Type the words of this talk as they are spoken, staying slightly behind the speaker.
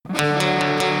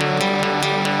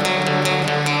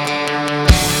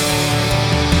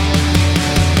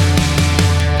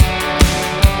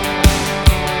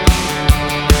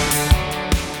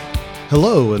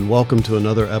Hello, and welcome to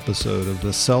another episode of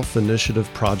the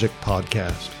Self-Initiative Project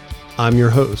Podcast. I'm your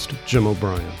host, Jim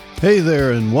O'Brien. Hey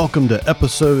there, and welcome to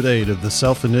Episode 8 of the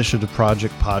Self-Initiative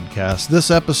Project Podcast.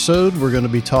 This episode, we're going to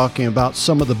be talking about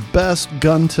some of the best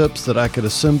gun tips that I could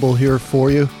assemble here for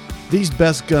you. These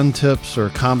best gun tips are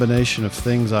a combination of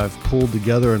things I've pulled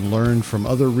together and learned from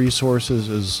other resources,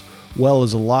 as well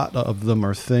as a lot of them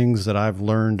are things that I've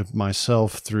learned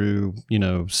myself through,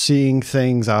 seeing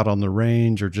things out on the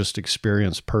range or just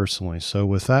experienced personally. So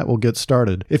with that, we'll get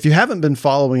started. If you haven't been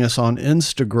following us on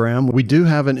Instagram, we do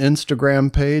have an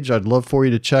Instagram page I'd love for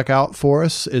you to check out for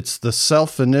us. It's the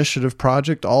Self-Initiative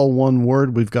Project, all one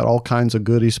word. We've got all kinds of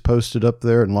goodies posted up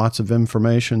there and lots of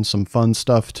information, some fun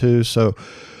stuff too. So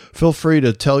feel free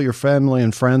to tell your family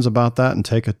and friends about that and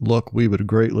take a look. We would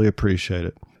greatly appreciate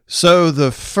it. So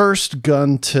the first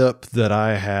gun tip that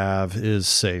I have is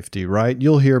safety, right?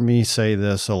 You'll hear me say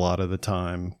this a lot of the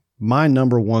time. My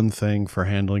number one thing for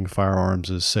handling firearms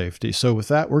is safety. So with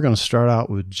that, we're going to start out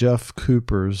with Jeff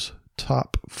Cooper's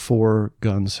top 4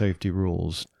 gun safety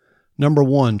rules. Number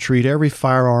 1, treat every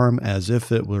firearm as if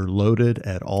it were loaded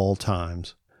at all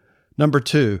times. Number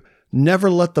 2, never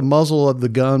let the muzzle of the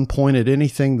gun point at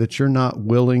anything that you're not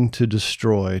willing to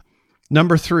destroy.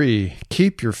 Number 3,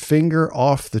 keep your finger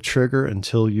off the trigger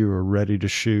until you are ready to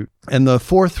shoot. And the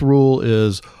 4th rule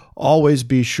is always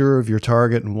be sure of your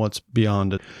target and what's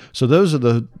beyond it. So those are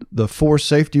the 4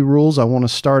 safety rules I want to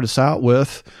start us out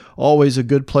with. Always a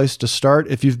good place to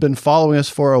start. If you've been following us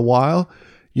for a while,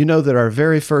 you know that our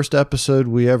very first episode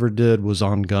we ever did was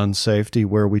on gun safety,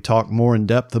 where we talked more in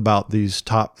depth about these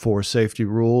top 4 safety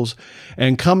rules.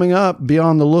 And coming up, be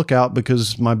on the lookout,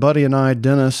 because my buddy and I,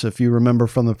 Dennis, if you remember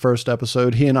from the first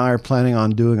episode, he and I are planning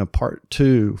on doing a part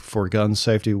 2 for gun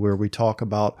safety, where we talk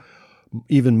about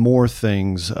even more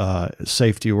things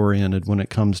safety oriented when it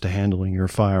comes to handling your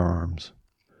firearms.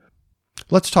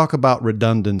 Let's talk about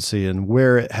redundancy and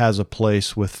where it has a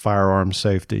place with firearm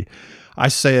safety. I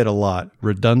say it a lot,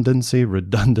 redundancy,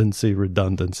 redundancy,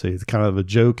 redundancy. It's kind of a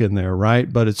joke in there,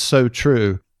 right? But it's so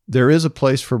true. There is a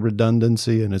place for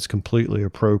redundancy, and it's completely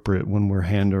appropriate when we're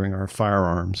handling our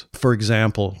firearms. For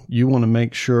example, you want to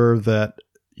make sure that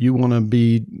you want to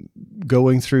be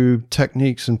going through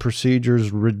techniques and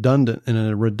procedures in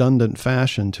a redundant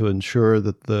fashion to ensure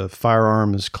that the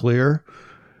firearm is clear.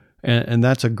 And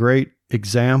that's a great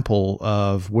example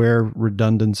of where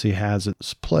redundancy has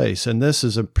its place. And this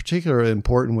is particularly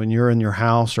important when you're in your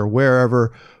house or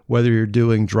wherever, whether you're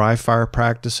doing dry fire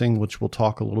practicing, which we'll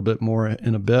talk a little bit more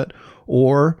in a bit,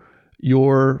 or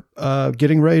you're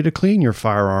getting ready to clean your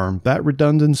firearm. That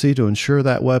redundancy to ensure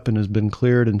that weapon has been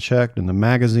cleared and checked and the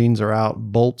magazines are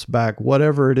out, bolts back,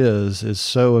 whatever it is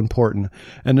so important.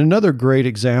 And another great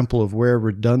example of where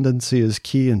redundancy is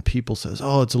key, and people says,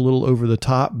 oh, it's a little over the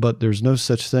top, but there's no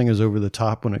such thing as over the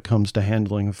top when it comes to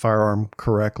handling a firearm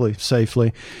correctly,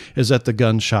 safely, is at the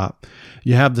gun shop.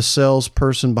 You have the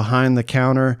salesperson behind the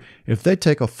counter. If they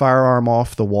take a firearm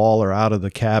off the wall or out of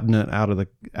the cabinet, out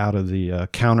of the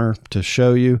counter to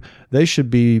show you, they should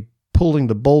be pulling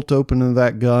the bolt open of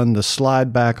that gun, the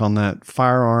slide back on that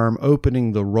firearm,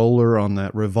 opening the roller on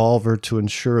that revolver to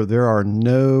ensure there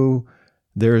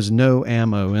is no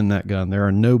ammo in that gun. There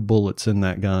are no bullets in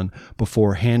that gun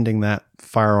before handing that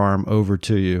firearm over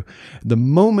to you. The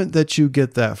moment that you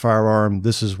get that firearm,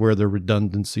 this is where the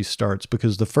redundancy starts,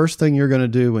 because the first thing you're going to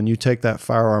do when you take that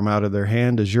firearm out of their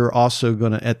hand is you're also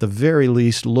going to, at the very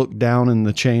least, look down in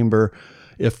the chamber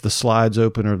if the slide's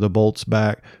open or the bolt's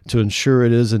back to ensure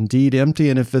it is indeed empty.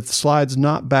 And if the slide's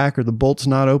not back or the bolt's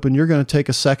not open, you're going to take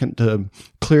a second to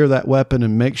clear that weapon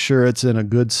and make sure it's in a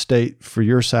good state for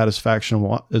your satisfaction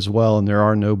as well, and there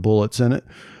are no bullets in it.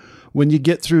 When you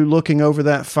get through looking over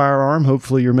that firearm,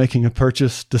 hopefully you're making a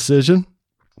purchase decision.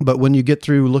 But when you get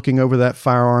through looking over that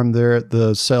firearm there at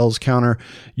the sales counter,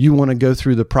 you want to go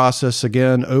through the process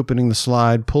again, opening the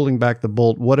slide, pulling back the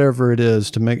bolt, whatever it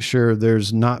is, to make sure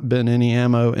there's not been any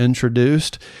ammo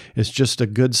introduced. It's just a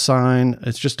good sign.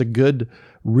 It's just a good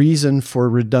reason for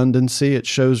redundancy. It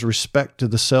shows respect to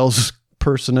the sales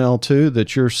personnel too,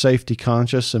 that you're safety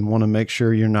conscious and want to make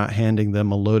sure you're not handing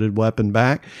them a loaded weapon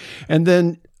back. And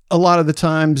then a lot of the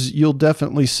times you'll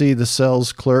definitely see the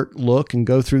sales clerk look and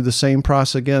go through the same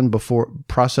process again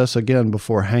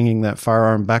before hanging that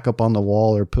firearm back up on the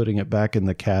wall or putting it back in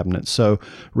the cabinet. So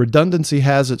redundancy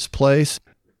has its place.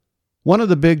 One of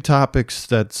the big topics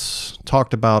that's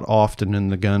talked about often in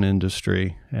the gun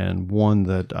industry, and one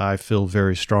that I feel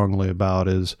very strongly about,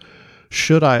 is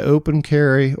should I open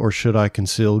carry or should I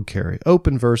concealed carry?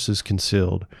 Open versus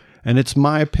concealed. And it's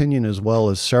my opinion, as well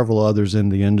as several others in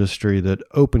the industry, that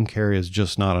open carry is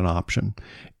just not an option.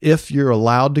 If you're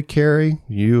allowed to carry,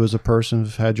 you as a person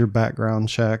who's had your background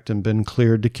checked and been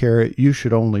cleared to carry, you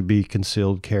should only be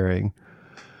concealed carrying.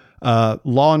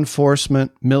 Law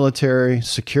enforcement, military,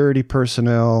 security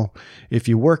personnel, if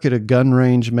you work at a gun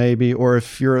range maybe, or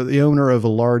if you're the owner of a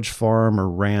large farm or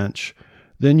ranch,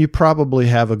 then you probably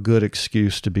have a good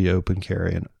excuse to be open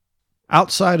carrying.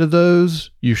 Outside of those,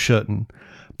 you shouldn't.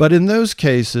 But in those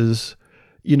cases,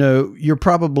 you're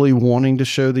probably wanting to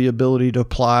show the ability to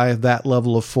apply that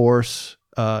level of force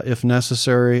if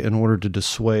necessary in order to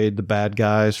dissuade the bad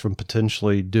guys from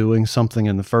potentially doing something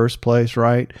in the first place,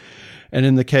 right? And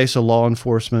in the case of law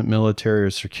enforcement, military,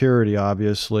 or security,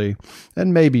 obviously,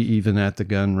 and maybe even at the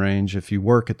gun range, if you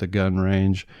work at the gun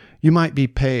range, you might be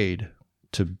paid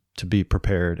to be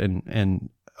prepared, and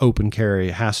open carry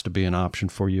has to be an option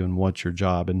for you in what your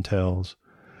job entails.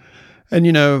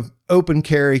 And, open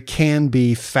carry can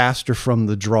be faster from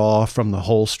the draw, from the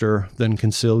holster, than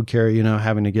concealed carry,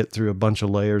 having to get through a bunch of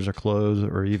layers of clothes,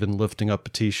 or even lifting up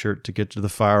a t-shirt to get to the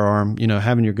firearm.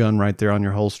 Having your gun right there on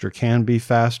your holster can be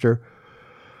faster.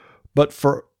 But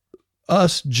for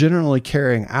us generally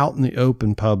carrying out in the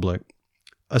open public,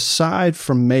 aside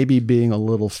from maybe being a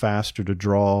little faster to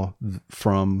draw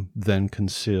from than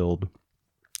concealed,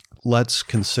 let's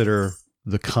consider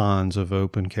the cons of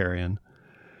open carrying.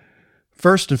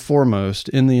 First and foremost,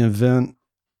 in the event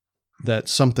that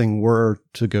something were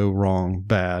to go wrong,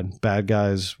 bad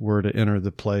guys were to enter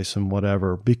the place and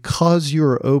whatever, because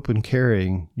you're open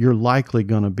carrying, you're likely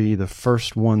going to be the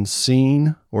first one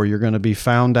seen, or you're going to be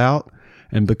found out.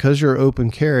 And because you're open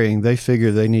carrying, they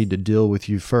figure they need to deal with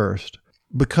you first.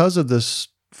 Because of this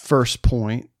first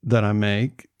point that I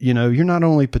make, you're not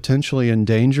only potentially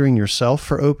endangering yourself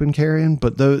for open carrying,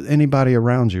 but anybody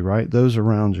around you, right? Those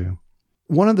around you.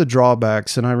 One of the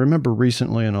drawbacks, and I remember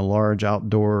recently in a large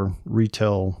outdoor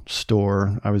retail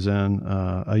store I was in,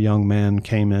 a young man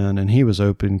came in and he was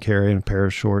open carrying a pair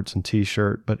of shorts and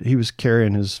t-shirt, but he was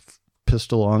carrying his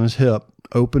pistol on his hip,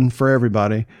 open for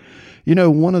everybody.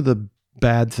 One of the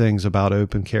bad things about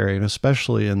open carrying,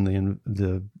 especially in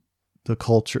the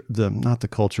culture, not the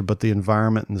culture, but the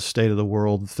environment and the state of the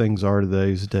world things are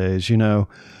these days,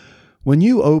 when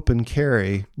you open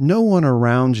carry, no one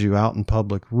around you out in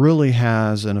public really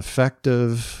has an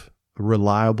effective,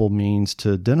 reliable means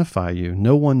to identify you.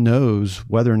 No one knows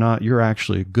whether or not you're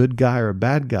actually a good guy or a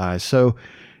bad guy. So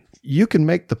you can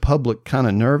make the public kind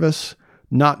of nervous,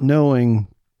 not knowing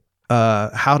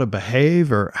how to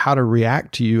behave or how to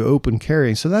react to you open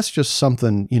carrying. So that's just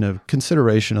something,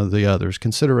 consideration of the others,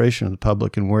 consideration of the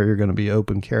public and where you're going to be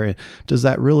open carrying. Does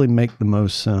that really make the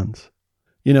most sense?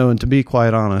 And to be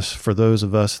quite honest, for those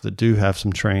of us that do have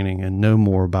some training and know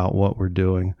more about what we're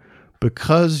doing,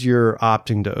 because you're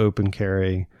opting to open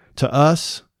carry, to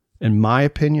us, in my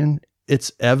opinion,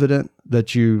 it's evident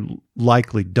that you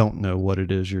likely don't know what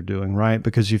it is you're doing, right?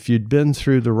 Because if you'd been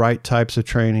through the right types of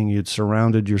training, you'd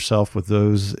surrounded yourself with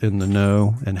those in the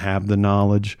know and have the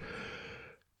knowledge,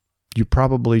 you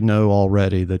probably know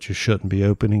already that you shouldn't be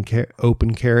open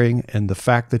carrying. And the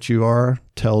fact that you are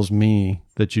tells me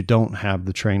that you don't have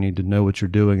the training to know what you're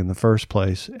doing in the first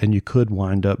place. And you could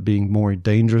wind up being more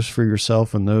dangerous for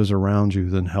yourself and those around you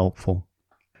than helpful.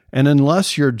 And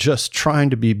unless you're just trying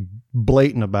to be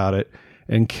blatant about it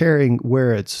and carrying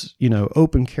where it's,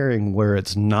 open carrying where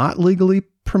it's not legally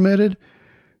permitted,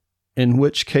 in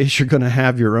which case you're going to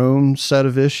have your own set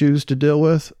of issues to deal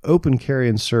with, open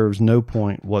carrying serves no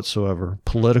point whatsoever,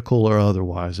 political or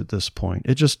otherwise at this point.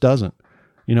 It just doesn't.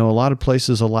 A lot of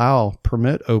places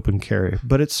permit open carry,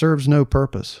 but it serves no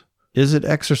purpose. Is it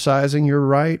exercising your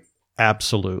right?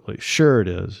 Absolutely. Sure it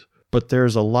is. But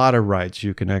there's a lot of rights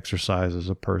you can exercise as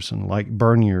a person, like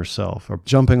burning yourself or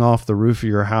jumping off the roof of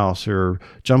your house or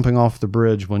jumping off the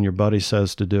bridge when your buddy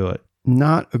says to do it.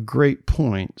 Not a great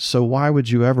point, so why would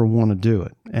you ever want to do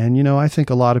it? And, I think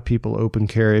a lot of people open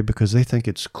carry because they think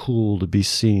it's cool to be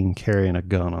seen carrying a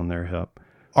gun on their hip.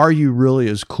 Are you really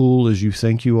as cool as you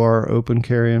think you are open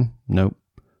carrying? Nope,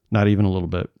 not even a little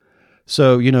bit.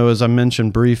 So, as I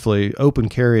mentioned briefly, open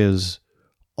carry is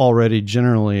already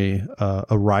generally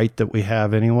a right that we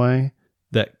have anyway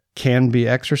that can be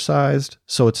exercised.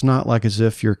 So it's not like as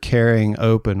if you're carrying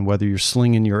open, whether you're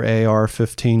slinging your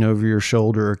AR-15 over your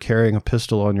shoulder or carrying a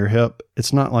pistol on your hip.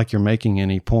 It's not like you're making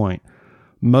any point.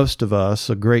 Most of us,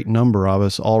 a great number of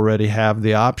us, already have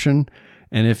the option.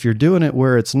 And if you're doing it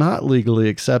where it's not legally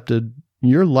accepted,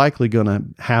 you're likely going to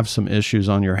have some issues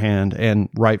on your hand, and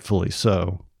rightfully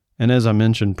so. And as I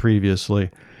mentioned previously,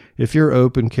 if you're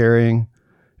open carrying,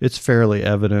 it's fairly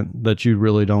evident that you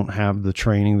really don't have the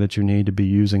training that you need to be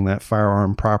using that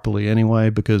firearm properly anyway,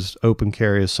 because open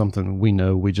carry is something we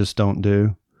know we just don't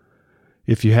do.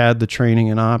 If you had the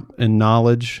training and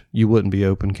knowledge, you wouldn't be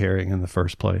open carrying in the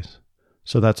first place.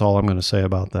 So that's all I'm going to say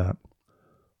about that.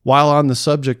 While on the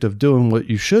subject of doing what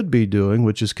you should be doing,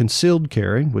 which is concealed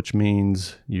carry, which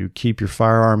means you keep your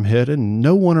firearm hidden,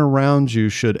 no one around you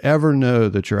should ever know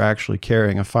that you're actually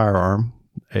carrying a firearm,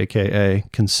 aka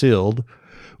concealed,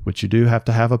 which you do have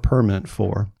to have a permit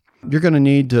for. You're going to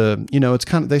need to,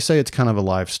 they say it's kind of a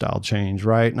lifestyle change,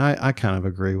 right? And I kind of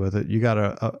agree with it. You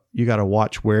gotta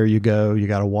watch where you go. You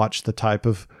gotta watch the type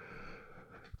of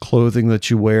clothing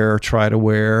that you wear or try to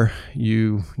wear.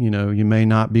 You may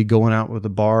not be going out with the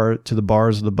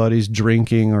bars of the buddies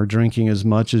drinking as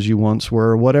much as you once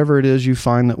were. Whatever it is you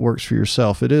find that works for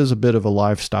yourself. It is a bit of a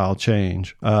lifestyle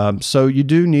change. So you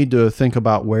do need to think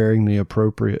about wearing the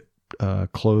appropriate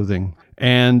clothing.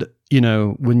 And,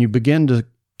 when you begin to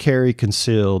carry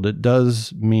concealed, it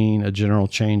does mean a general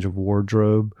change of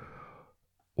wardrobe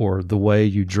or the way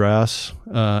you dress.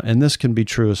 And this can be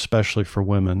true especially for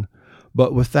women.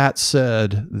 But with that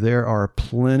said, there are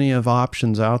plenty of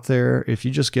options out there. If you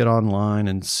just get online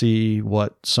and see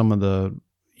what some of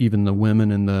even the women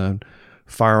in the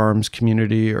firearms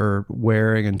community are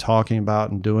wearing and talking about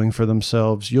and doing for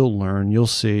themselves, you'll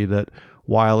see that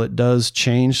while it does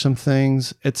change some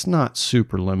things, it's not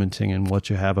super limiting in what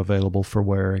you have available for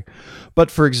wearing.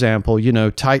 But for example,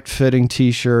 tight-fitting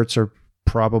t-shirts are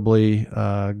probably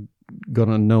going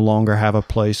to no longer have a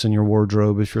place in your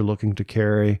wardrobe if you're looking to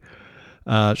carry.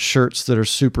 Shirts that are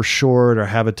super short or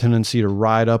have a tendency to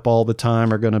ride up all the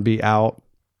time are going to be out.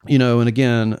 And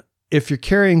again, if you're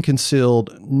carrying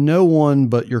concealed, no one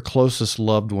but your closest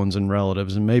loved ones and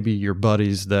relatives, and maybe your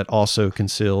buddies that also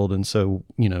concealed, and so,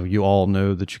 you all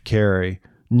know that you carry,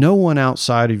 no one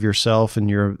outside of yourself and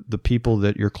the people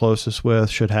that you're closest with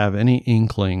should have any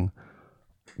inkling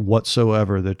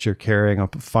whatsoever that you're carrying a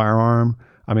firearm.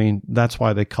 I mean, that's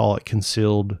why they call it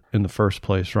concealed in the first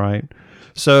place, right?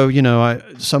 So,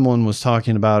 someone was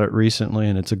talking about it recently,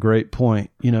 and it's a great point.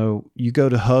 You go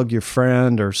to hug your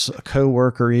friend or a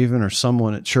coworker even, or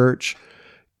someone at church.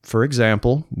 For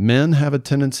example, men have a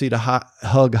tendency to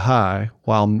hug high,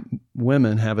 while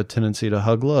women have a tendency to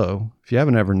hug low. If you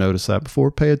haven't ever noticed that before,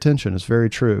 pay attention. It's very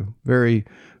true. Very,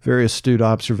 very astute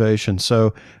observation.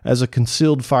 So as a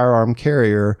concealed firearm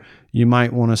carrier, you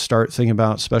might want to start thinking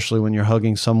about, especially when you're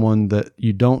hugging someone that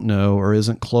you don't know or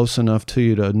isn't close enough to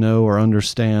you to know or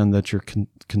understand that you're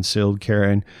concealed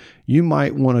carrying, you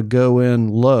might want to go in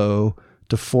low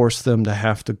to force them to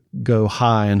have to go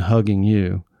high in hugging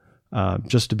you,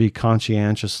 just to be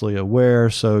conscientiously aware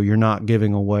so you're not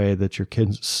giving away that you're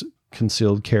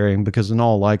concealed carrying, because in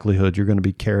all likelihood, you're going to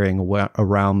be carrying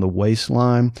around the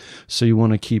waistline, so you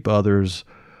want to keep others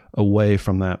away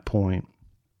from that point.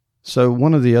 So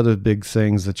one of the other big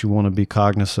things that you want to be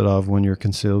cognizant of when you're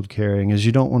concealed carrying is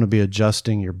you don't want to be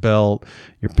adjusting your belt,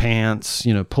 your pants,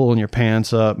 pulling your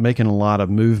pants up, making a lot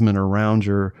of movement around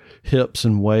your hips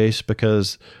and waist,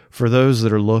 because for those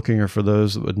that are looking or for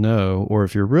those that would know, or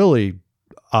if you're really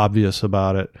obvious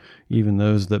about it, even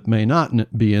those that may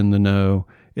not be in the know,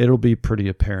 it'll be pretty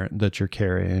apparent that you're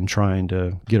carrying and trying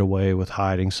to get away with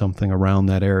hiding something around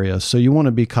that area. So you want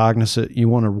to be cognizant. You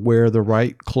want to wear the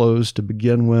right clothes to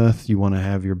begin with. You want to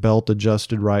have your belt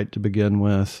adjusted right to begin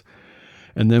with.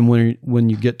 And then when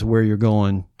you get to where you're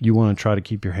going, you want to try to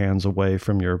keep your hands away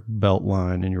from your belt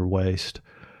line and your waist.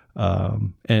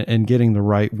 And getting the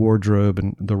right wardrobe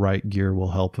and the right gear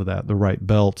will help with that. The right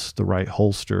belts, the right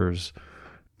holsters,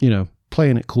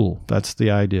 playing it cool. That's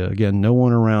the idea. Again, no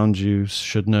one around you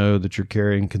should know that you're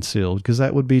carrying concealed, because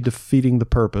that would be defeating the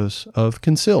purpose of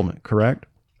concealment, correct?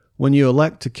 When you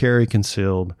elect to carry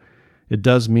concealed, it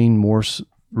does mean more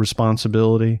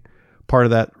responsibility. Part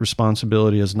of that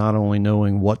responsibility is not only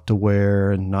knowing what to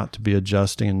wear and not to be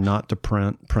adjusting and not to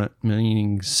print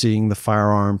meaning seeing the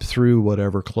firearm through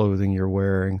whatever clothing you're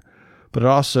wearing, but it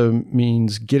also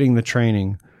means getting the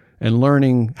training and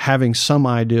learning, having some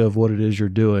idea of what it is you're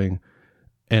doing,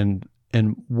 and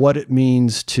what it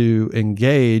means to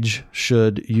engage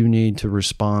should you need to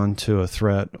respond to a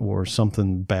threat or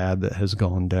something bad that has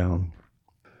gone down.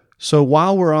 So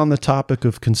while we're on the topic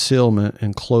of concealment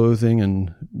and clothing,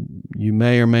 and you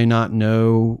may or may not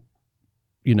know,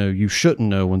 you shouldn't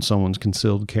know when someone's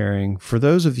concealed carrying, for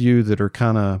those of you that are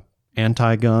kind of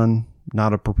anti-gun,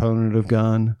 not a proponent of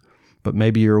gun, but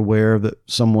maybe you're aware that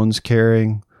someone's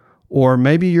carrying, or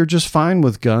maybe you're just fine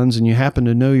with guns and you happen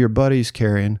to know your buddy's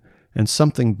carrying and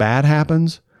something bad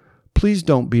happens, please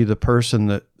don't be the person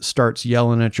that starts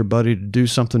yelling at your buddy to do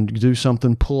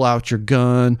something, pull out your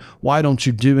gun. Why don't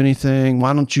you do anything?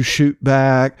 Why don't you shoot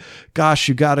back? Gosh,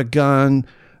 you got a gun.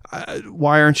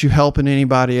 Why aren't you helping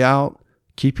anybody out?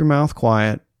 Keep your mouth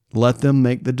quiet. Let them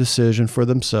make the decision for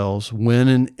themselves when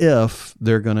and if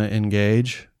they're going to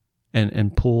engage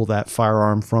and pull that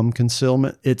firearm from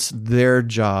concealment. It's their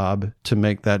job to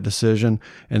make that decision.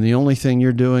 And the only thing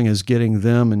you're doing is getting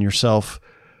them and yourself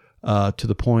to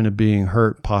the point of being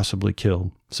hurt, possibly killed.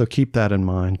 So keep that in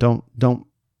mind. Don't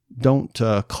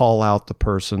call out the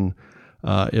person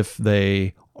if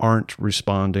they aren't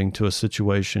responding to a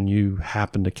situation you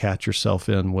happen to catch yourself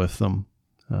in with them.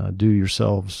 Do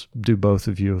both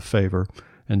of you a favor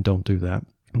and don't do that.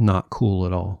 Not cool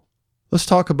at all. Let's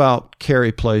talk about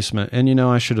carry placement. And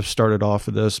I should have started off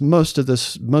with this. Most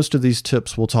of these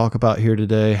tips we'll talk about here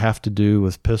today have to do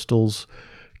with pistols,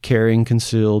 carrying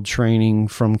concealed, training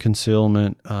from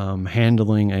concealment,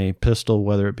 handling a pistol,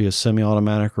 whether it be a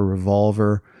semi-automatic or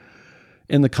revolver,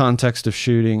 in the context of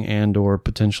shooting and or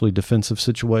potentially defensive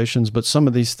situations. But some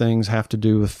of these things have to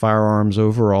do with firearms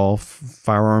overall,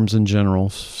 firearms in general.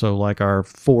 So like our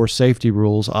 4 safety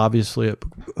rules, obviously it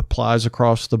applies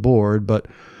across the board, but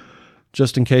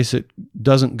just in case it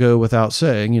doesn't go without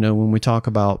saying, when we talk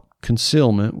about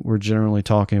concealment, we're generally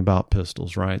talking about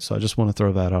pistols, right? So I just want to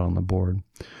throw that out on the board.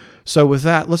 So with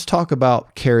that, let's talk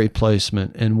about carry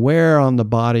placement and where on the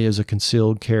body as a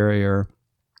concealed carrier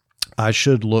I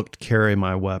should look to carry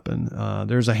my weapon.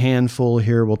 There's a handful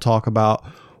here we'll talk about.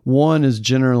 One is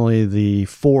generally the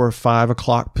 4 or 5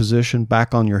 o'clock position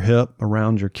back on your hip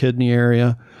around your kidney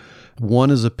area. One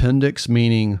is appendix,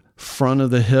 meaning front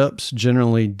of the hips,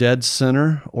 generally dead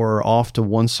center or off to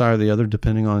one side or the other,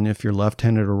 depending on if you're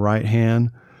left-handed or right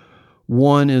hand.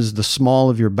 One is the small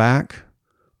of your back.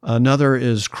 Another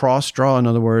is cross draw. In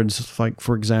other words, like,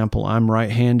 for example, I'm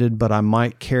right-handed, but I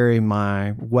might carry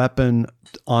my weapon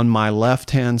on my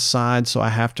left-hand side, so I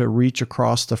have to reach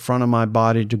across the front of my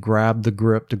body to grab the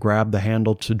grip, to grab the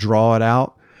handle, to draw it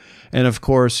out. And of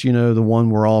course, the one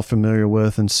we're all familiar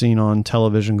with and seen on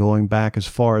television going back as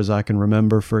far as I can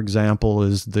remember, for example,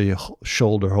 is the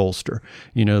shoulder holster.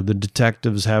 The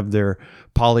detectives have their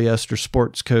polyester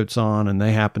sports coats on and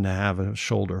they happen to have a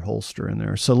shoulder holster in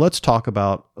there. So let's talk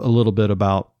a little bit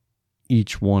about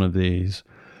each one of these.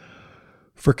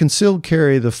 For concealed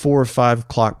carry, the 4 or 5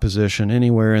 o'clock position,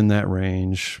 anywhere in that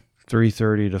range,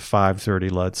 3:30 to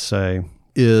 5:30, let's say,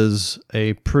 is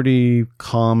a pretty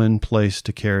common place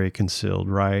to carry concealed,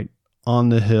 right? On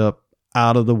the hip,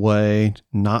 out of the way,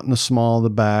 not in the small of the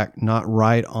back, not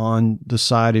right on the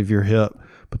side of your hip,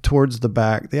 but towards the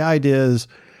back. The idea is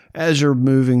as you're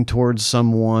moving towards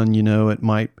someone, it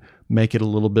might make it a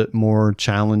little bit more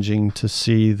challenging to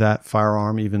see that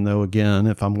firearm, even though, again,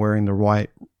 if I'm wearing the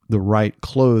right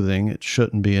clothing, it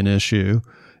shouldn't be an issue.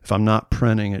 If I'm not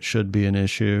printing, it should be an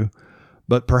issue.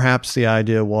 But perhaps the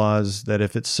idea was that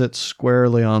if it sits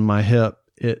squarely on my hip,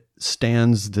 it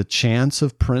stands the chance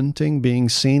of printing being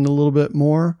seen a little bit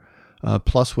more.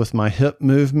 Plus with my hip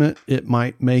movement, it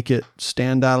might make it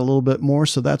stand out a little bit more.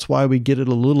 So that's why we get it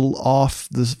a little off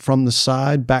from the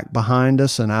side, back behind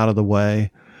us and out of the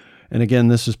way. And again,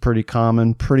 this is pretty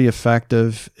common, pretty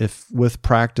effective. If with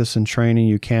practice and training,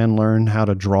 you can learn how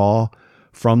to draw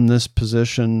from this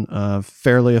position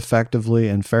fairly effectively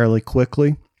and fairly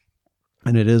quickly.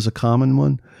 And it is a common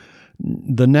one.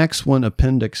 The next one,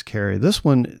 appendix carry. This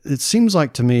one, it seems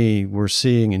like to me, we're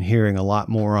seeing and hearing a lot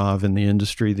more of in the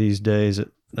industry these days.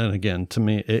 And again, to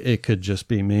me, it could just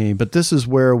be me. But this is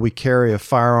where we carry a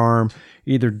firearm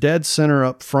either dead center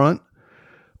up front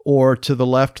or to the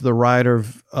left or the right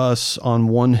of us on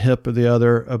one hip or the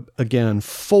other, again,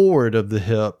 forward of the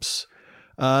hips.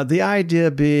 The idea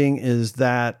being is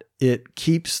that it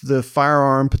keeps the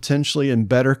firearm potentially in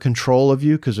better control of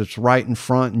you because it's right in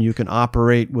front and you can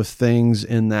operate with things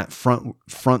in that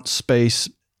front space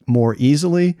more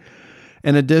easily.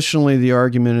 And additionally, the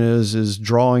argument is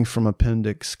drawing from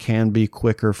appendix can be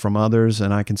quicker from others,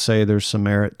 and I can say there's some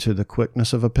merit to the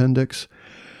quickness of appendix.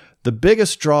 The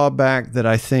biggest drawback that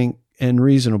I think, and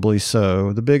reasonably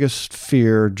so, the biggest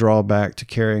drawback to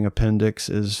carrying appendix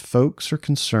is folks are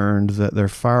concerned that their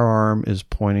firearm is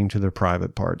pointing to their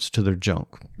private parts, to their junk,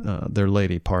 their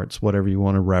lady parts, whatever you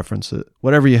want to reference it,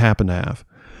 whatever you happen to have.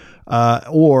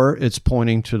 Or it's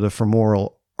pointing to the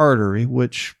femoral artery,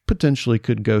 which potentially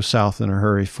could go south in a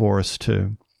hurry for us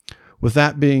too. With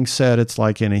that being said, it's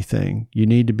like anything. You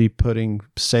need to be putting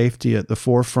safety at the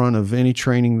forefront of any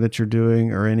training that you're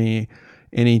doing or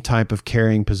any type of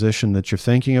carrying position that you're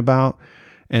thinking about.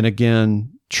 And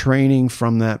again, training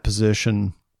from that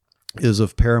position is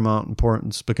of paramount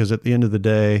importance, because at the end of the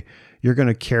day, you're going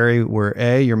to carry where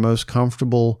A, you're most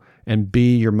comfortable, and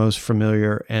B, you're most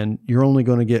familiar, and you're only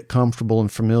going to get comfortable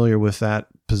and familiar with that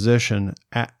position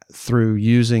through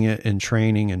using it in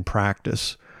training and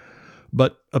practice.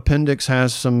 But appendix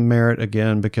has some merit,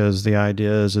 again, because the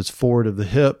idea is it's forward of the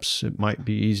hips. It might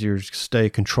be easier to stay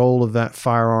control of that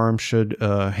firearm should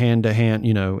hand-to-hand,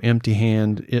 empty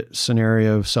hand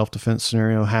scenario, self-defense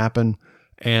scenario happen.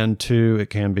 And 2, it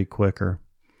can be quicker.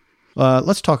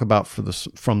 Let's talk about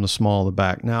from the small of the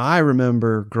back. Now, I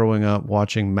remember growing up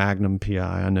watching Magnum PI.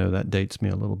 I know that dates me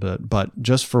a little bit, but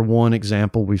just for one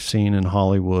example we've seen in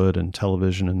Hollywood and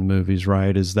television and movies,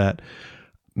 right, is that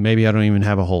maybe I don't even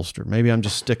have a holster. Maybe I'm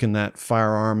just sticking that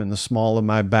firearm in the small of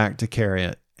my back to carry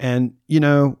it. And,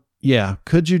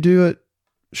 could you do it?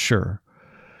 Sure.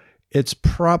 It's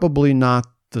probably not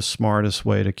the smartest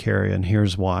way to carry, and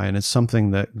here's why. And it's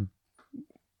something that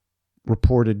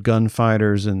reported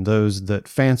gunfighters and those that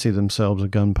fancy themselves a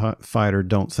gunfighter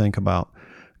don't think about.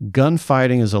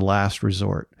 Gunfighting is a last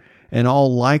resort. In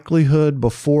all likelihood,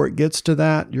 before it gets to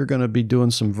that, you're going to be doing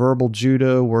some verbal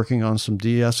judo, working on some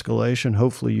de-escalation.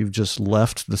 Hopefully you've just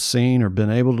left the scene or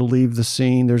been able to leave the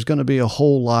scene. There's going to be a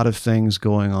whole lot of things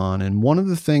going on. And one of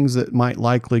the things that might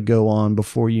likely go on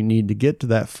before you need to get to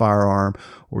that firearm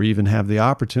or even have the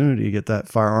opportunity to get that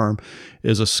firearm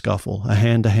is a scuffle, a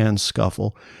hand-to-hand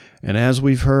scuffle. And as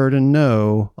we've heard and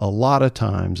know, a lot of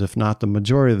times, if not the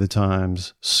majority of the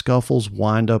times, scuffles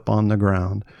wind up on the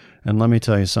ground. And let me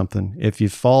tell you something, if you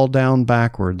fall down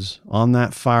backwards on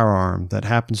that firearm that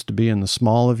happens to be in the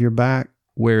small of your back,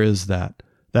 where is that?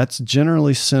 That's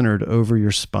generally centered over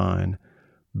your spine.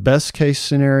 Best case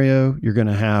scenario, you're going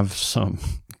to have some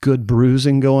good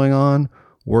bruising going on.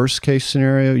 Worst case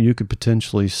scenario, you could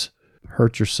potentially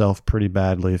hurt yourself pretty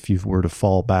badly if you were to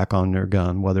fall back on your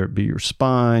gun, whether it be your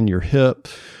spine, your hip,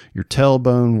 your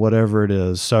tailbone, whatever it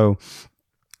is. So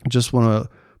just want to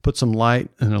put some light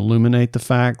and illuminate the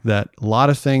fact that a lot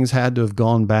of things had to have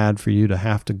gone bad for you to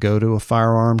have to go to a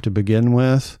firearm to begin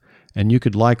with, and you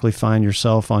could likely find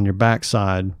yourself on your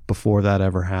backside before that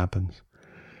ever happens.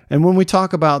 And when we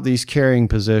talk about these carrying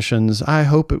positions, I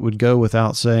hope it would go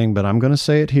without saying, but I'm going to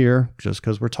say it here just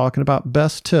because we're talking about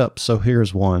best tips. So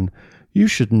here's one. You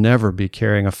should never be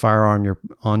carrying a firearm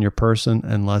on your person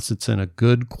unless it's in a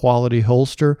good quality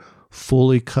holster,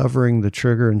 fully covering the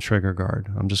trigger and trigger guard.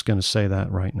 I'm just going to say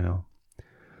that right now.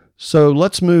 So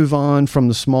let's move on from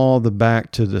the small of the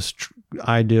back to this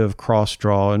idea of cross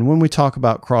draw. And when we talk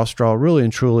about cross draw, really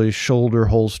and truly, shoulder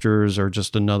holsters are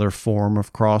just another form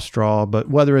of cross draw. But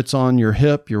whether it's on your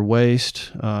hip, your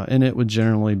waist, and it would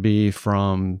generally be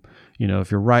from,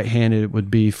 if you're right-handed, it would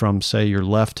be from, say, your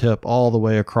left hip all the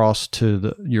way across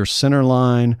to your center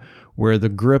line, where the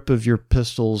grip of your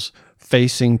pistol's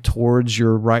facing towards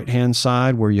your right-hand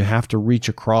side, where you have to reach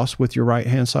across with your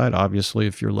right-hand side. Obviously,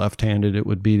 if you're left-handed, it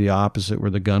would be the opposite, where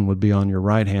the gun would be on your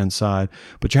right-hand side.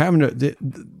 But you're having to,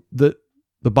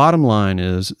 the bottom line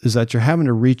is that you're having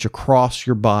to reach across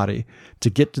your body to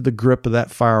get to the grip of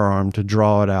that firearm to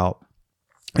draw it out.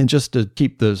 And just to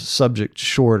keep the subject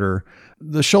shorter,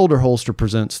 the shoulder holster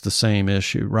presents the same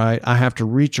issue, right? I have to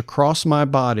reach across my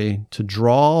body to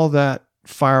draw that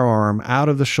firearm out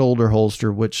of the shoulder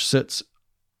holster, which sits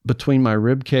between my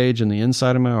rib cage and the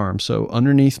inside of my arm, so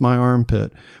underneath my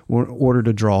armpit, in order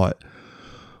to draw it.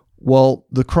 Well,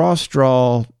 the cross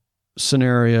draw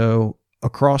scenario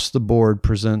across the board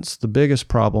presents the biggest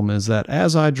problem is that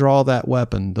as I draw that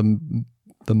weapon,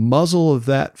 the muzzle of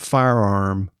that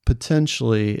firearm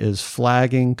potentially is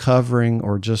flagging, covering,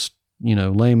 or just,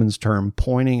 layman's term,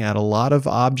 pointing at a lot of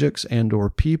objects and or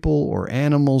people or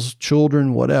animals,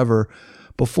 children, whatever,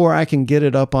 before I can get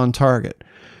it up on target.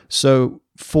 So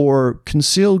for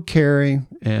concealed carry,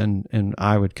 and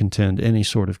I would contend any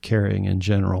sort of carrying in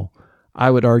general, I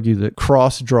would argue that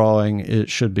cross-drawing, it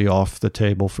should be off the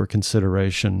table for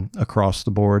consideration across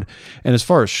the board. And as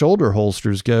far as shoulder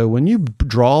holsters go, when you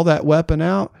draw that weapon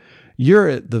out, you're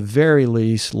at the very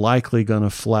least likely going to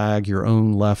flag your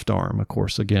own left arm. Of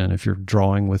course, again, if you're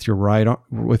drawing with your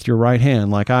right hand,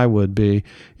 like I would be,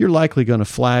 you're likely going to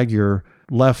flag your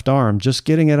left arm, just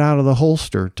getting it out of the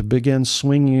holster to begin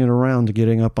swinging it around to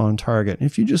getting up on target.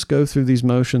 If you just go through these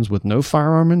motions with no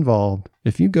firearm involved,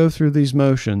 if you go through these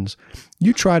motions,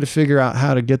 you try to figure out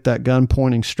how to get that gun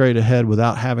pointing straight ahead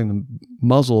without having the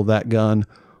muzzle of that gun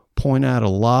point out a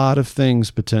lot of things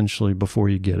potentially before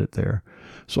you get it there.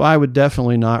 So I would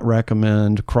definitely not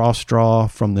recommend cross draw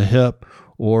from the hip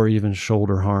or even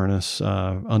shoulder harness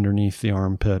underneath the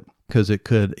armpit, because it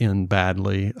could end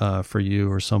badly for you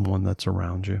or someone that's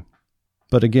around you.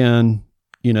 But again,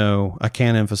 I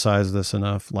can't emphasize this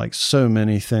enough. Like so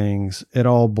many things, it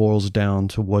all boils down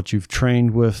to what you've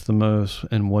trained with the most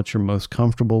and what you're most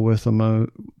comfortable with the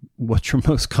most.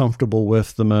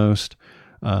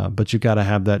 But you got to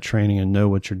have that training and know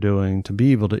what you're doing to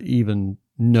be able to even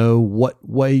know what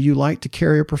way you like to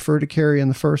carry or prefer to carry in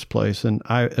the first place. And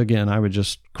I would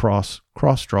just cross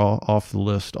draw off the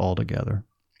list altogether.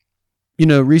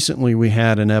 Recently we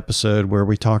had an episode where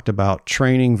we talked about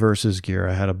training versus gear.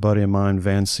 I had a buddy of mine,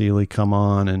 Van Seeley, come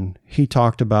on, and he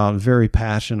talked about, very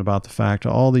passionate about the fact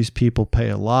that all these people pay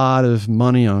a lot of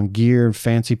money on gear,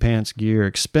 fancy pants gear,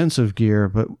 expensive gear,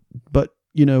 but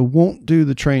won't do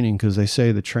the training because they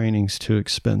say the training's too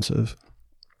expensive.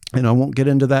 And I won't get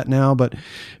into that now, but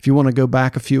if you want to go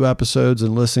back a few episodes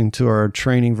and listen to our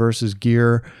training versus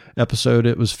gear episode,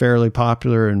 it was fairly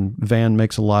popular, and Van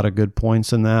makes a lot of good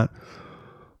points in that.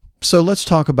 So let's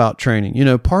talk about training.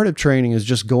 Part of training is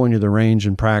just going to the range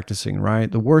and practicing,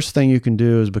 right? The worst thing you can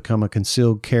do is become a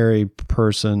concealed carry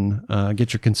person,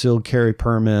 get your concealed carry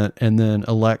permit, and then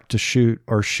elect not to shoot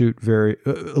or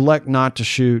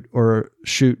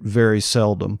shoot very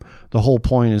seldom. The whole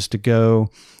point is to go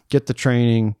get the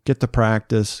training, get the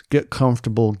practice, get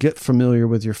comfortable, get familiar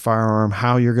with your firearm,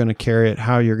 how you're going to carry it,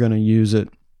 how you're going to use it.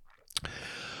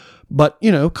 But,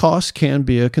 cost can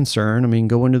be a concern. I mean,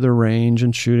 going to the range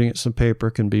and shooting at some paper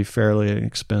can be fairly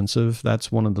expensive.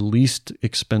 That's one of the least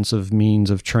expensive means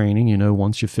of training.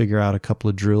 Once you figure out a couple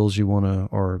of drills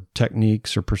or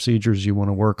techniques or procedures you want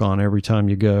to work on every time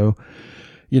you go,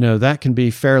 that can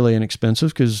be fairly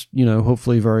inexpensive because,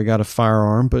 hopefully you've already got a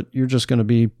firearm, but you're just going to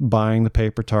be buying the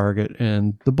paper target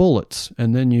and the bullets,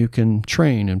 and then you can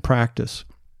train and practice.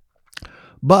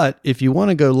 But if you want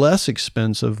to go less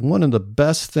expensive, one of the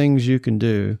best things you can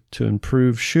do to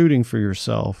improve shooting for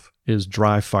yourself is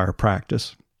dry fire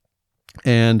practice.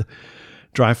 And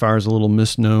dry fire is a little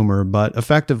misnomer, but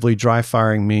effectively dry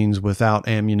firing means without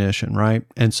ammunition, right?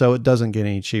 And so it doesn't get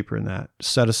any cheaper than that.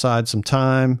 Set aside some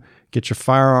time, get your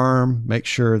firearm, make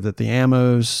sure that the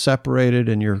ammo's separated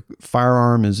and your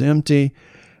firearm is empty,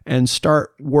 and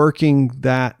start working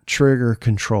that trigger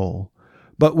control.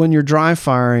 But when you're dry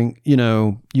firing,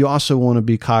 you also want to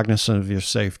be cognizant of your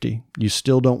safety. You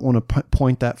still don't want to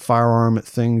point that firearm at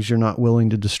things you're not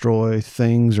willing to destroy,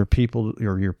 things or people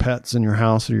or your pets in your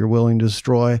house that you're willing to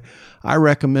destroy. I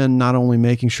recommend not only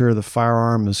making sure the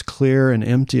firearm is clear and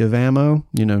empty of ammo,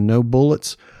 no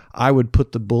bullets. I would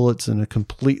put the bullets in a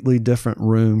completely different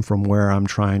room from where I'm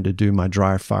trying to do my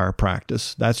dry fire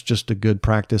practice. That's just a good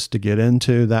practice to get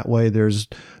into. That way there's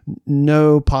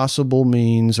no possible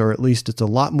means, or at least it's a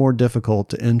lot more difficult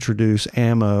to introduce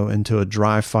ammo into a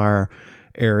dry fire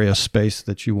area space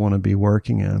that you want to be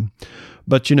working in.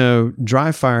 But,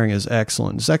 dry firing is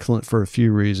excellent. It's excellent for a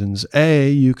few reasons. A,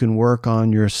 you can work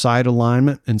on your sight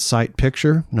alignment and sight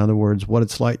picture. In other words, what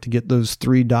it's like to get those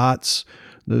 3 dots,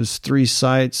 those 3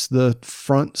 sights, the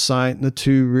front sight and the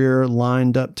 2 rear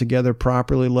lined up together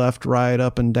properly, left, right,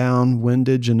 up and down,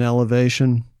 windage and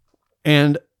elevation.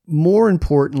 And more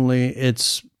importantly,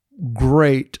 it's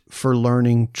great for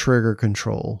learning trigger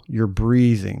control, your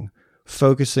breathing,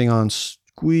 focusing on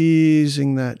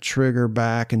squeezing that trigger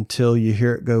back until you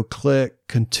hear it go click,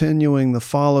 continuing the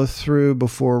follow through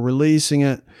before releasing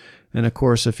it. And of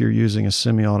course, if you're using a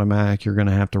semi-automatic, you're going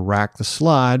to have to rack the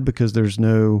slide because there's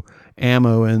no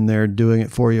ammo in there doing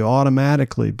it for you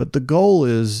automatically. But the goal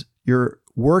is you're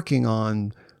working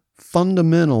on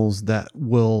fundamentals that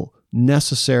will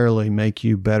necessarily make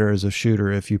you better as a shooter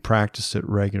if you practice it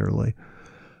regularly.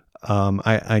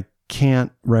 I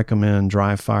can't recommend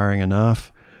dry firing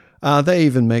enough. They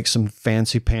even make some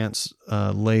fancy pants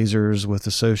lasers with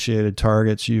associated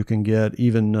targets. You can get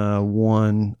even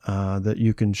one that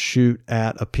you can shoot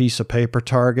at a piece of paper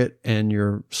target, and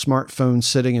your smartphone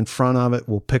sitting in front of it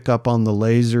will pick up on the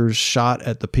lasers shot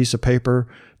at the piece of paper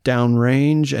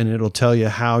downrange, and it'll tell you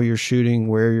how you're shooting,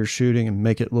 where you're shooting, and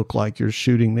make it look like you're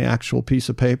shooting the actual piece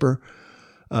of paper.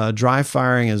 Dry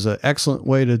firing is an excellent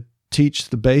way to teach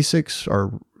the basics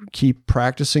or keep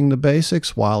practicing the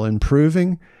basics while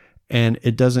improving. And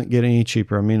it doesn't get any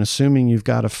cheaper. I mean, assuming you've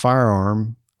got a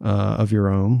firearm of your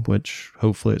own, which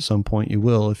hopefully at some point you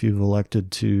will if you've elected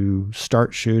to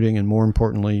start shooting, and more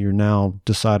importantly, you're now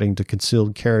deciding to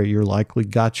concealed carry, you're likely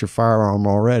got your firearm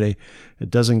already. It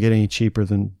doesn't get any cheaper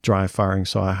than dry firing,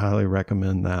 so I highly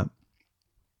recommend that.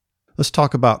 Let's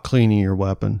talk about cleaning your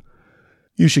weapon.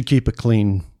 You should keep a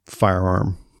clean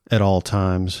firearm at all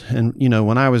times. And,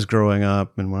 when I was growing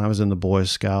up and when I was in the Boy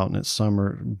Scout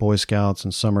and Boy Scouts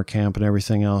and summer camp and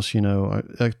everything else,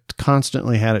 I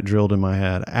constantly had it drilled in my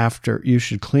head. You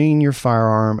should clean your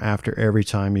firearm after every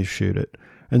time you shoot it.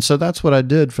 And so that's what I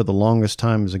did for the longest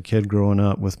time as a kid growing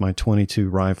up with my 22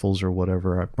 rifles or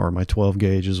whatever, or my 12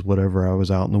 gauges, whatever I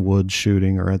was out in the woods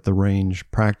shooting or at the range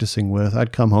practicing with.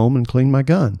 I'd come home and clean my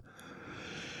gun.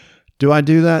 Do I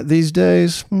do that these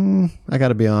days? I got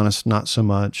to be honest, not so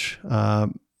much.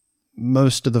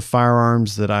 Most of the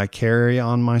firearms that I carry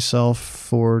on myself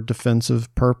for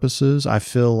defensive purposes, I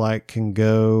feel like can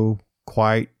go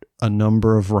quite a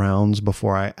number of rounds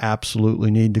before I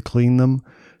absolutely need to clean them.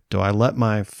 Do I let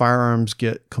my firearms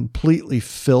get completely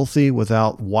filthy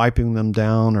without wiping them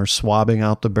down or swabbing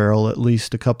out the barrel at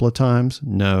least a couple of times?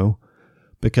 No.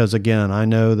 Because again, I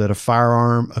know that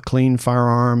a clean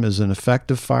firearm is an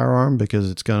effective firearm because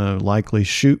it's going to likely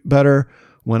shoot better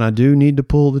when I do need to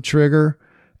pull the trigger,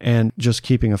 and just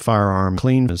keeping a firearm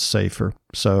clean is safer.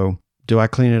 So do I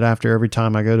clean it after every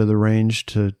time I go to the range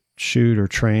to shoot or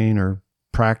train or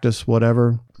practice,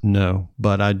 whatever? No,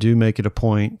 but I do make it a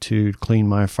point to clean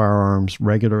my firearms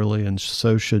regularly, and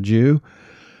so should you.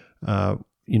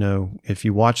 If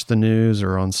you watch the news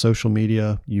or on social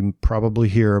media, you probably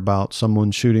hear about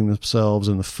someone shooting themselves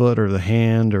in the foot or the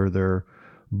hand or their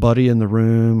buddy in the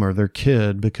room or their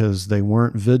kid because they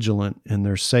weren't vigilant in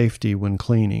their safety when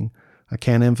cleaning. I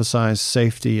can't emphasize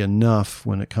safety enough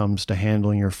when it comes to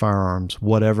handling your firearms,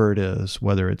 whatever it is,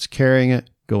 whether it's carrying it,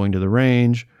 going to the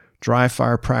range, dry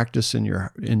fire practice in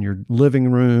your living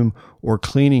room, or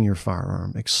cleaning your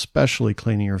firearm, especially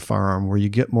cleaning your firearm where you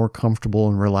get more comfortable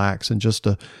and relax and just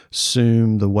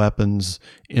assume the weapon's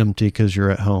empty because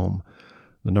you're at home.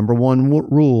 The number one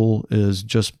rule is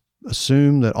just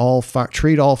assume that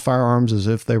treat all firearms as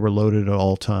if they were loaded at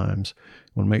all times.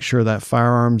 You want to make sure that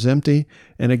firearm's empty.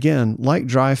 And again, like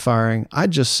dry firing,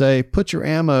 I'd just say put your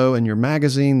ammo and your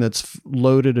magazine that's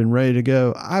loaded and ready to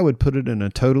go. I would put it in a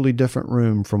totally different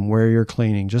room from where you're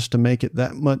cleaning, just to make it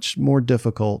that much more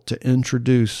difficult to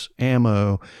introduce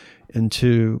ammo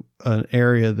into an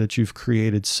area that you've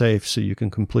created safe so you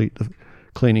can complete the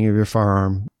cleaning of your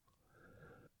firearm.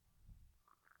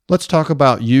 Let's talk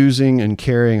about using and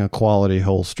carrying a quality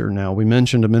holster. Now, we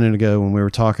mentioned a minute ago when we were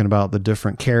talking about the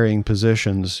different carrying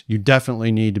positions, you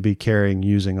definitely need to be carrying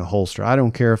using a holster. I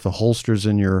don't care if the holster's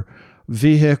in your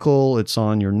vehicle, it's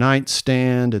on your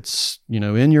nightstand, it's,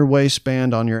 in your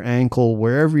waistband, on your ankle,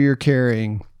 wherever you're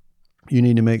carrying, you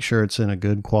need to make sure it's in a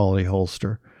good quality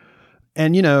holster.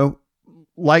 And,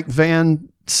 like Van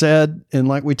said, and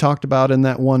like we talked about in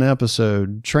that one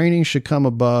episode, training should come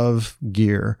above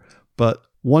gear, but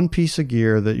one piece of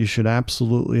gear that you should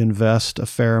absolutely invest a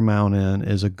fair amount in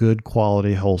is a good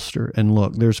quality holster. And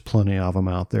look, there's plenty of them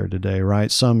out there today,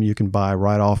 right? Some you can buy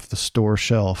right off the store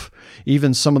shelf.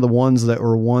 Even some of the ones that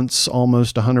were once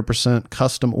almost 100%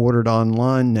 custom ordered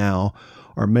online now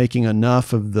are making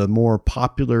enough of the more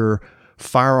popular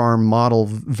firearm model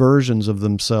versions of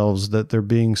themselves that they're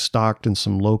being stocked in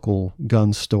some local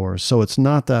gun stores. So it's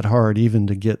not that hard even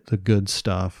to get the good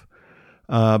stuff.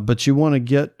 But you want to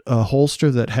get a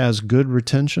holster that has good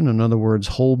retention. In other words,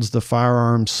 holds the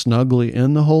firearm snugly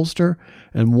in the holster,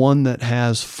 and one that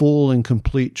has full and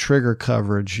complete trigger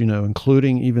coverage,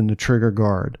 including even the trigger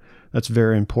guard. That's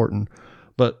very important.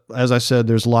 But as I said,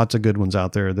 there's lots of good ones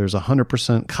out there. There's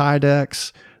 100%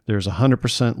 Kydex. There's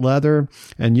 100% leather,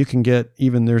 and you can get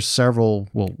there's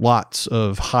lots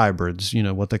of hybrids,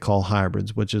 what they call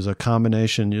hybrids, which is a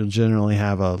combination. You'll generally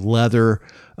have a leather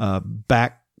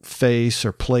back face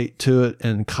or plate to it,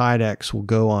 and Kydex will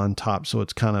go on top. So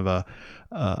it's kind of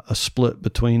a split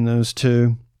between those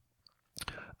two.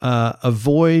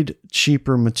 Avoid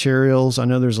cheaper materials. I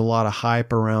know there's a lot of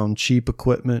hype around cheap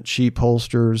equipment, cheap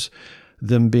holsters,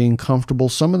 them being comfortable.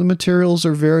 Some of the materials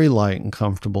are very light and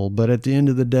comfortable, but at the end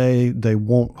of the day, they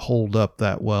won't hold up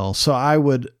that well. So I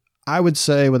would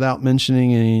say, without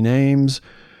mentioning any names,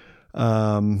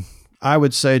 I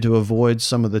would say to avoid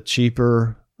some of the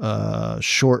cheaper, more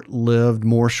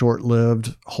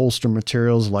short-lived holster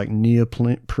materials like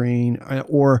neoprene,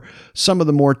 or some of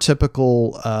the more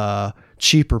typical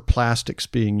cheaper plastics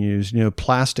being used.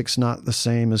 Plastic's not the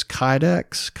same as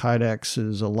Kydex. Kydex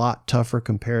is a lot tougher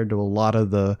compared to a lot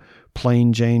of the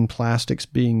plain Jane plastics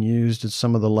being used at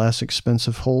some of the less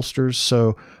expensive holsters.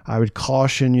 So I would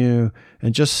caution you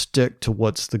and just stick to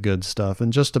what's the good stuff.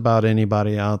 And just about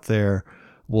anybody out there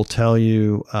will tell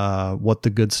you what the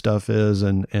good stuff is,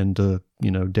 and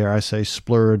dare I say,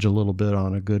 splurge a little bit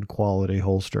on a good quality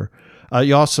holster.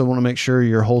 You also want to make sure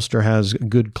your holster has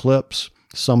good clips.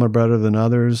 Some are better than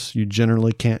others. You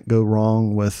generally can't go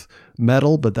wrong with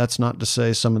metal, but that's not to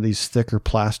say some of these thicker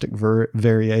plastic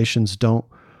variations don't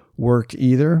work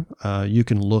either. You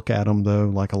can look at them, though,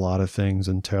 like a lot of things,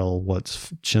 and tell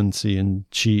what's chintzy and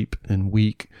cheap and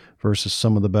weak versus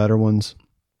some of the better ones.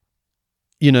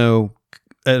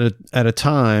 at a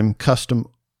time, custom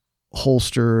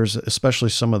holsters, especially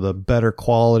some of the better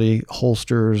quality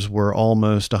holsters, were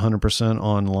almost 100%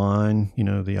 online. You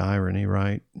know, the irony,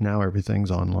 right? Now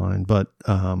everything's online, but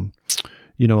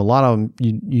you know, a lot of them,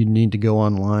 you need to go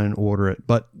online and order it.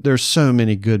 But there's so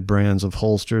many good brands of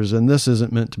holsters, and this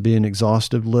isn't meant to be an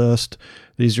exhaustive list.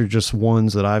 These are just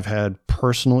ones that I've had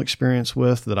personal experience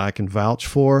with that I can vouch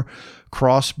for.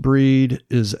 Crossbreed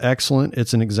is excellent.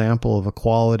 It's an example of a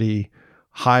quality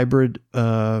hybrid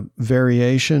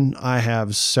variation. I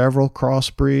have several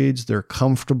crossbreeds. They're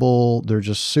comfortable. They're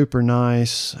just super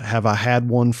nice. Have I had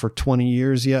one for 20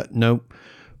 years yet? Nope.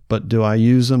 But do I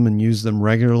use them and use them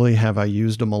regularly? Have I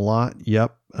used them a lot?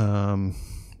 Yep.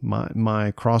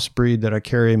 My crossbreed that I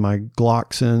carry my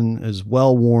Glocks in is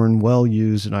well worn, well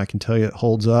used, and I can tell you it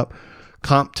holds up.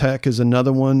 CompTech is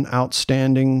another one,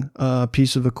 outstanding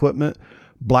piece of equipment.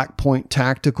 Black Point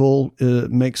Tactical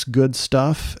makes good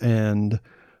stuff, and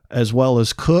as well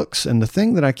as Cooks. And the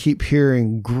thing that I keep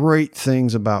hearing great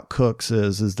things about Cooks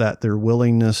is that their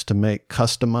willingness to make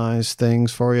customized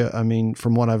things for you. I mean,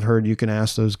 from what I've heard, you can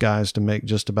ask those guys to make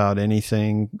just about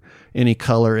anything, any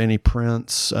color, any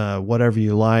prints, whatever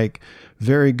you like.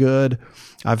 Very good.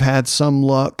 I've had some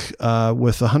luck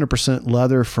with 100%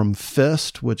 leather from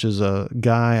Fist, which is a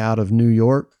guy out of New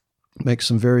York. Makes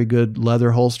some very good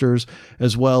leather holsters,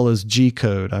 as well as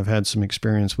G-Code. I've had some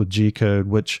experience with G-Code,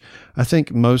 which I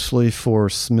think mostly for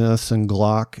Smiths and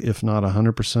Glock, if not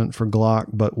 100% for Glock,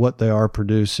 but what they are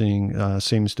producing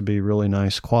seems to be really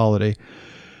nice quality.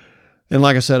 And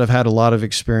like I said, I've had a lot of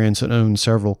experience and own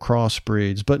several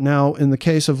crossbreeds. But now in the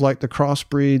case of like the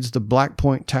crossbreeds, the Black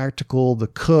Point Tactical, the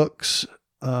Cooks,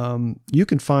 you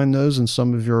can find those in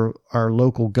some of our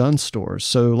local gun stores.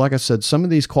 So like I said, some of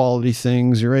these quality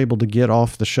things you're able to get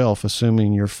off the shelf,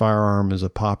 assuming your firearm is a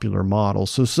popular model.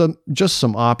 So just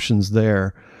some options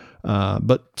there,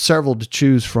 but several to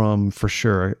choose from for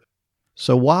sure.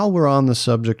 So while we're on the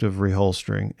subject of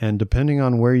reholstering, and depending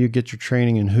on where you get your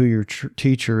training and who your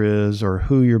teacher is or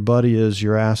who your buddy is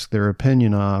you're asked their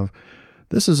opinion of,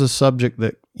 this is a subject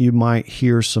that you might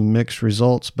hear some mixed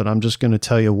results, but I'm just going to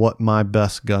tell you what my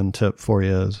best gun tip for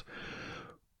you is.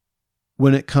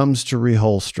 When it comes to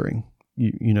reholstering,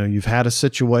 you know, you've had a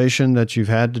situation that you've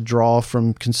had to draw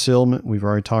from concealment. We've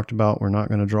already talked about we're not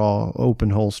going to draw open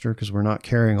holster because we're not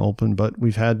carrying open, but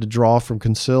we've had to draw from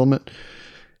concealment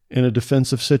in a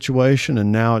defensive situation,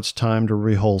 and now it's time to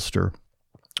reholster.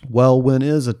 Well, when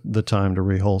is it the time to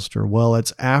reholster? Well,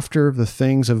 it's after the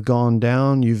things have gone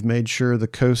down. You've made sure the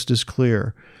coast is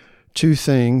clear. Two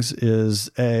things is,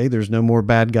 A, there's no more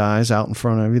bad guys out in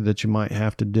front of you that you might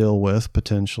have to deal with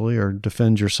potentially or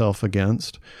defend yourself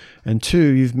against. And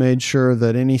two, you've made sure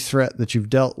that any threat that you've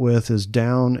dealt with is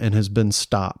down and has been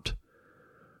stopped.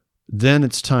 Then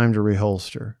it's time to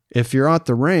reholster. If you're at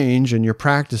the range and you're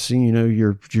practicing, you know,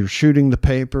 you're shooting the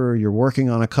paper, you're working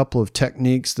on a couple of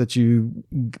techniques that you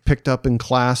picked up in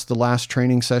class the last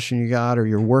training session you got, or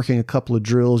you're working a couple of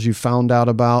drills you found out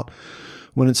about.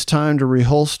 When it's time to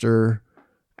reholster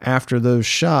after those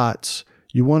shots,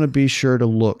 you want to be sure to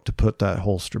look to put that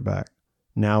holster back.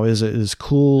 Now, is it as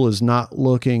cool as not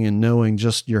looking and knowing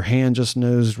just your hand just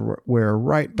knows where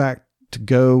right back to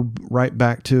go, right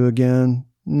back to again?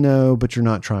 No, but you're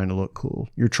not trying to look cool.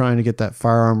 You're trying to get that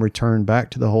firearm returned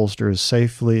back to the holster as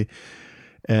safely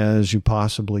as you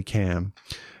possibly can.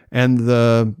 And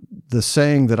the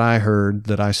saying that I heard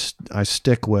that I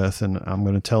stick with, and I'm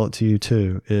going to tell it to you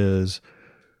too, is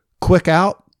quick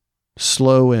out,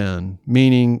 slow in.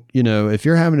 Meaning, you know, if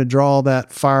you're having to draw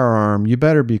that firearm, you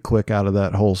better be quick out of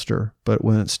that holster. But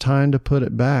when it's time to put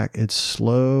it back, it's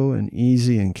slow and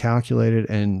easy and calculated,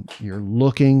 and you're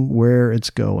looking where it's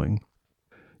going.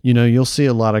 You know, you'll see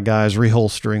a lot of guys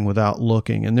reholstering without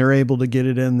looking, and they're able to get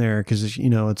it in there because, you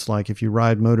know, it's like if you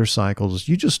ride motorcycles,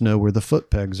 you just know where the foot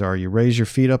pegs are. You raise your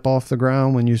feet up off the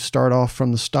ground when you start off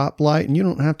from the stoplight, and you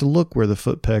don't have to look where the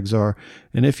foot pegs are.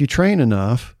 And if you train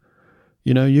enough,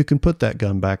 you know, you can put that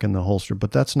gun back in the holster,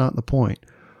 but that's not the point.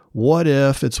 What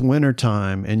if it's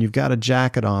wintertime and you've got a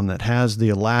jacket on that has the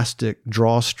elastic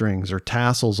drawstrings or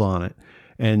tassels on it,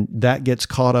 and that gets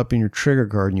caught up in your trigger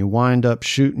guard and you wind up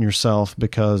shooting yourself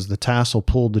because the tassel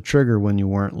pulled the trigger when you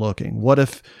weren't looking? What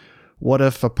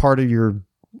if a part of your,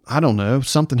 I don't know,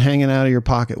 something hanging out of your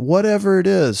pocket, whatever it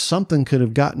is, something could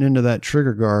have gotten into that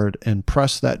trigger guard and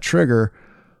pressed that trigger.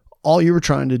 All you were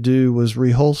trying to do was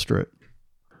reholster it.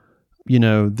 You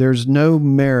know, there's no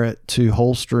merit to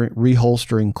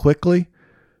reholstering quickly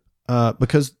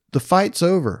because the fight's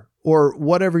over. Or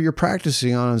whatever you're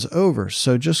practicing on is over.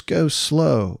 So just go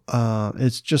slow.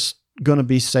 It's just going to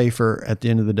be safer at the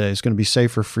end of the day. It's going to be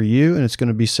safer for you, and it's going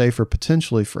to be safer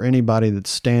potentially for anybody that's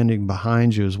standing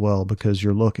behind you as well, because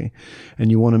you're looking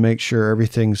and you want to make sure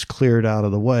everything's cleared out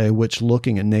of the way, which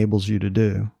looking enables you to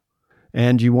do.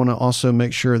 And you want to also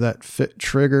make sure that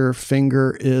trigger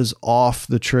finger is off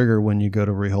the trigger when you go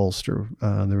to reholster.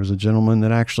 There was a gentleman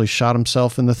that actually shot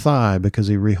himself in the thigh because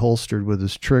he reholstered with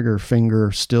his trigger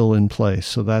finger still in place.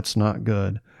 So that's not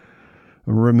good.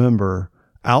 Remember,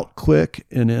 out quick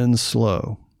and in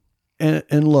slow.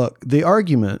 And look, the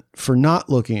argument for not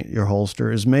looking at your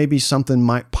holster is maybe something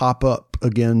might pop up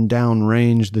again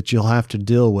downrange that you'll have to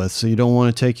deal with. So you don't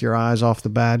want to take your eyes off the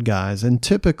bad guys. And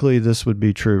typically this would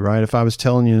be true, right? If I was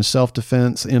telling you in a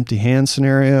self-defense, empty hand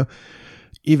scenario,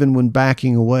 even when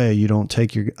backing away, you don't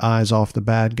take your eyes off the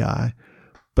bad guy.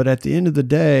 But at the end of the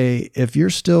day, if you're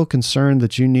still concerned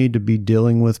that you need to be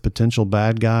dealing with potential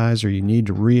bad guys, or you need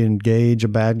to re-engage a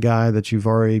bad guy that you've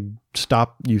already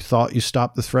you thought you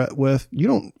stopped the threat with,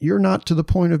 you're not to the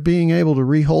point of being able to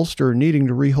reholster or needing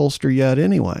to reholster yet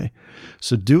anyway.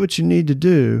 So do what you need to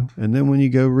do. And then when you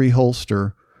go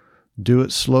reholster, do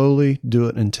it slowly, do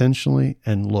it intentionally,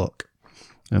 and look.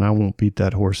 And I won't beat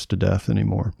that horse to death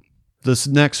anymore. This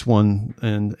next one,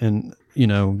 and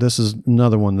this is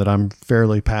another one that I'm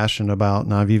fairly passionate about,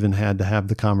 and I've even had to have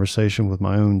the conversation with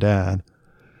my own dad,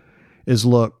 is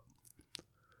look,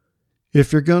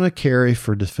 if you're going to carry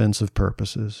for defensive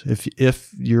purposes,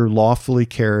 if you're lawfully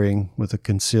carrying with a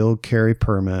concealed carry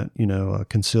permit, a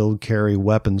concealed carry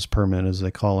weapons permit, as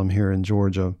they call them here in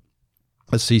Georgia,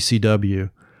 a CCW,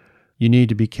 you need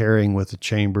to be carrying with a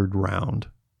chambered round,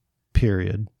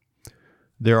 period.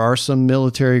 There are some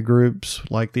military groups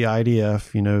like the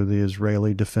IDF, the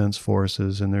Israeli Defense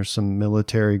Forces, and there's some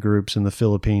military groups in the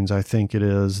Philippines, I think it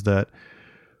is, that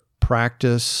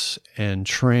practice and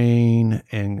train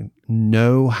and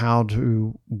know how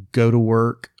to go to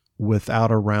work without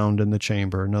a round in the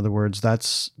chamber. In other words,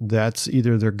 that's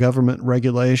either their government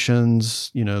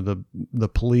regulations, the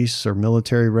police or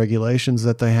military regulations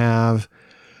that they have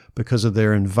because of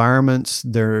their environments.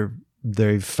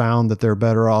 They've found that they're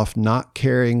better off not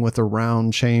carrying with a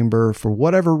round chamber for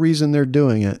whatever reason they're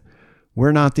doing it.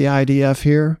 We're not the IDF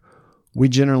here. We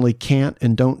generally can't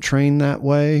and don't train that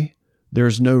way.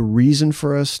 There's no reason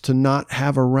for us to not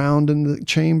have a round in the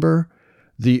chamber.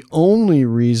 The only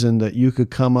reason that you could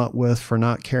come up with for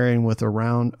not carrying with a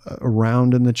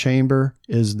round in the chamber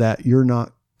is that you're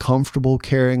not comfortable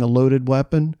carrying a loaded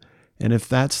weapon. And if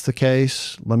that's the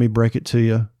case, let me break it to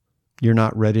you. You're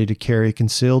not ready to carry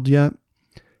concealed yet,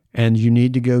 and you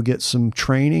need to go get some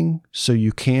training so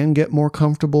you can get more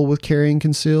comfortable with carrying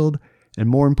concealed. And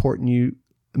more importantly,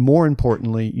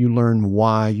 you learn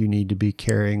why you need to be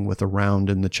carrying with a round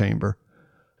in the chamber.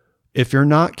 If you're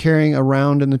not carrying a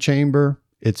round in the chamber,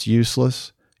 it's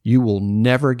useless. You will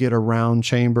never get a round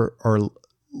chamber, or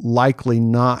likely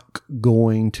not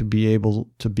going to be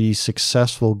able to be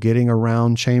successful getting a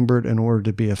round chambered in order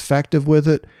to be effective with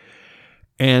it.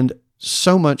 And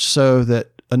so much so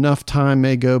that enough time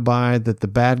may go by that the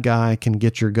bad guy can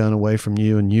get your gun away from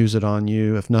you and use it on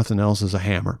you, if nothing else, as a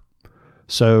hammer.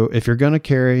 So if you're going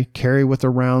to carry with a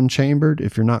round chambered.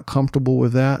 If you're not comfortable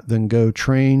with that, then go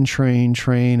train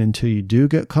until you do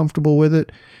get comfortable with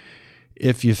it.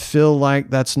 If you feel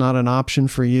like that's not an option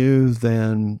for you,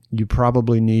 then you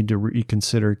probably need to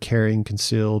reconsider carrying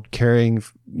concealed. Carrying,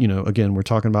 again, we're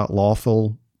talking about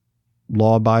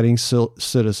law-abiding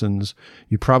citizens.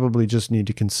 You probably just need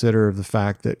to consider the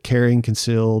fact that carrying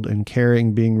concealed and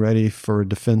being ready for a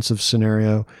defensive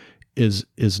scenario is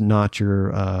not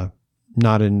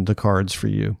not in the cards for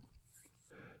you.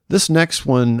 This next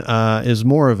one is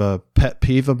more of a pet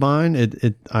peeve of mine.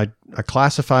 I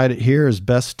classified it here as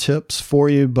best tips for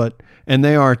you, and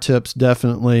they are tips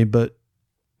definitely, but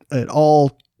it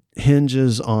all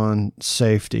hinges on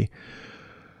safety.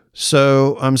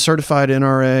 So I'm certified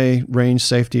NRA range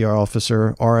safety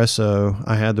officer, RSO.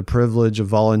 I had the privilege of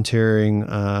volunteering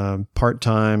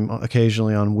part-time,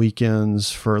 occasionally on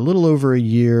weekends, for a little over a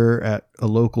year at a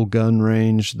local gun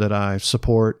range that I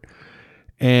support.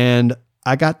 And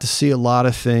I got to see a lot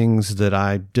of things that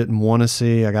I didn't want to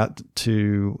see.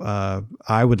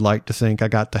 I would like to think I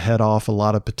got to head off a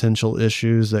lot of potential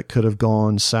issues that could have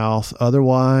gone south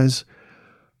otherwise.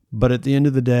 But at the end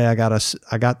of the day, I got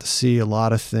to see a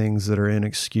lot of things that are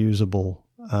inexcusable.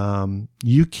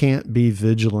 You can't be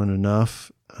vigilant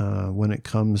enough when it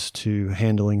comes to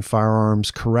handling firearms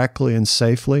correctly and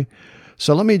safely.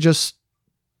 So let me just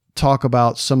talk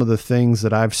about some of the things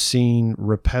that I've seen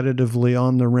repetitively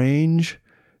on the range,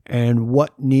 and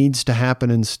what needs to happen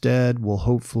instead will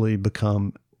hopefully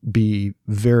be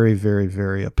very, very,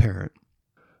 very apparent.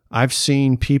 I've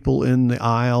seen people in the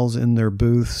aisles in their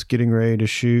booths getting ready to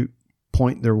shoot,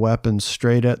 point their weapons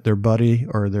straight at their buddy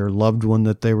or their loved one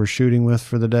that they were shooting with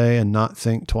for the day and not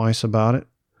think twice about it.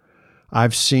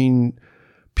 I've seen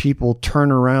people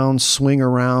turn around, swing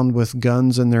around with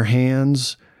guns in their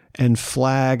hands and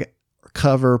flag,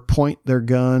 cover, point their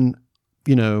gun,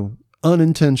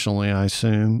 unintentionally, I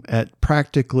assume, at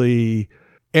practically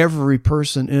every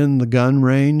person in the gun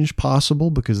range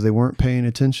possible because they weren't paying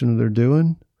attention to what they're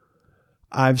doing.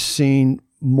 I've seen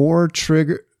more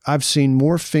fingers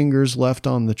left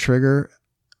on the trigger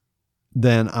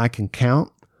than I can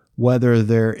count, whether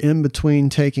they're in between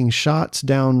taking shots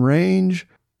down range,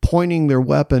 pointing their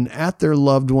weapon at their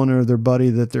loved one or their buddy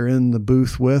that they're in the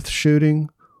booth with shooting,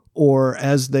 or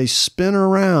as they spin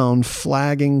around,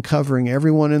 flagging, covering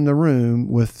everyone in the room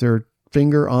with their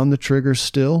finger on the trigger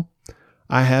still.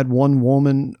 I had one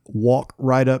woman walk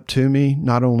right up to me,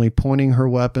 not only pointing her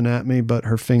weapon at me, but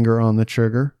her finger on the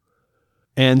trigger.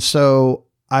 And so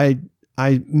I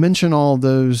mention all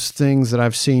those things that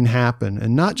I've seen happen,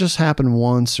 and not just happen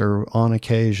once or on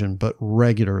occasion, but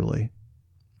regularly,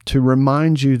 to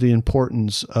remind you the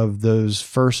importance of those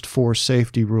first 4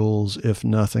 safety rules, if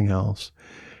nothing else.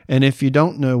 And if you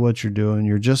don't know what you're doing,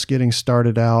 you're just getting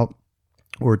started out,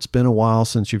 or it's been a while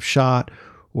since you've shot,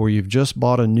 or you've just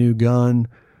bought a new gun,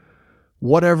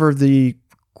 whatever the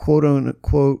quote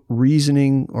unquote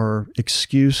reasoning or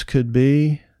excuse could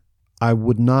be, I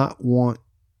would not want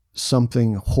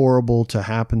something horrible to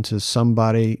happen to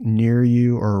somebody near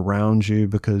you or around you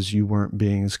because you weren't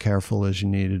being as careful as you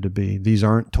needed to be. These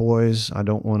aren't toys. I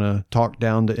don't want to talk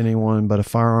down to anyone, but a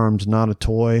firearm's not a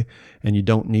toy, and you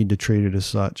don't need to treat it as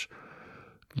such.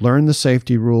 Learn the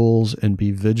safety rules and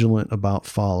be vigilant about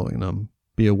following them.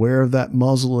 Be aware of that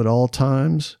muzzle at all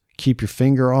times. Keep your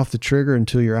finger off the trigger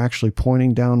until you're actually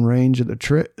pointing down range at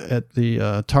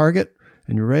the target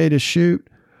and you're ready to shoot.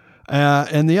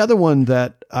 And the other one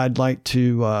that I'd like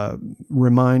to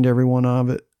remind everyone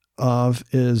of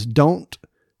is don't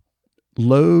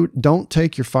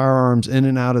take your firearms in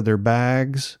and out of their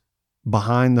bags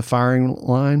behind the firing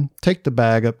line. Take the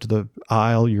bag up to the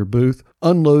aisle, your booth,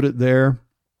 unload it there,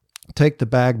 take the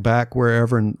bag back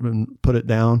wherever and put it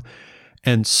down.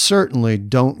 And certainly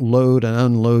don't load and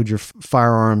unload your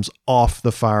firearms off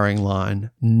the firing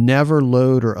line. Never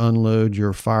load or unload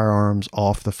your firearms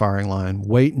off the firing line.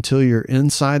 Wait until you're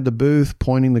inside the booth,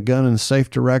 pointing the gun in a safe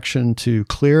direction to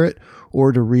clear it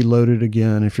or to reload it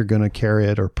again if you're going to carry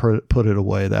it or put it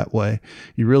away that way.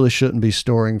 You really shouldn't be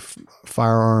storing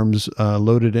firearms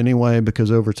loaded anyway, because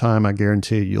over time, I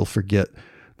guarantee you'll forget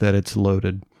that it's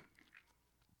loaded.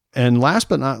 And last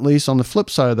but not least, on the flip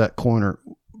side of that quarter,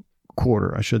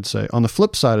 on the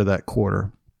flip side of that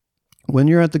quarter, when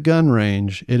you're at the gun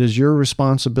range, it is your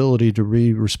responsibility to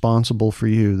be responsible for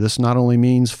you. This not only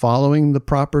means following the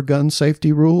proper gun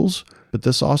safety rules, but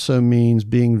this also means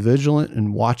being vigilant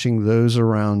and watching those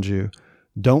around you.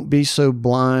 Don't be so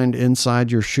blind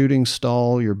inside your shooting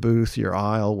stall, your booth, your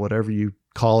aisle, whatever you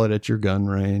call it at your gun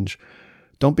range.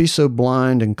 Don't be so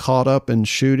blind and caught up in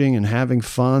shooting and having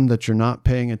fun that you're not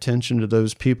paying attention to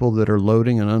those people that are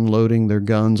loading and unloading their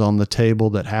guns on the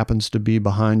table that happens to be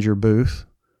behind your booth.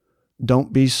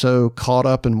 Don't be so caught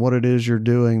up in what it is you're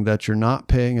doing that you're not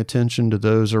paying attention to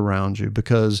those around you,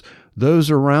 because those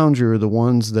around you are the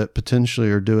ones that potentially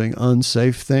are doing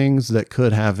unsafe things that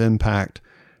could have impact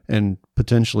and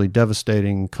potentially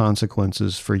devastating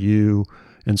consequences for you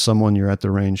and someone you're at the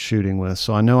range shooting with.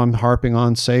 So I know I'm harping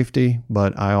on safety,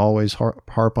 but I always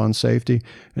harp on safety.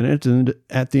 And at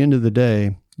the end of the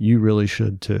day, you really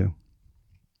should too.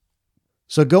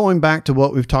 So going back to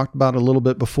what we've talked about a little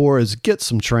bit before is get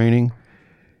some training.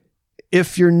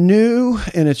 If you're new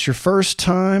and it's your first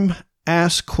time,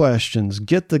 ask questions,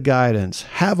 get the guidance,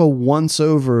 have a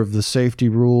once-over of the safety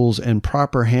rules and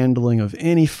proper handling of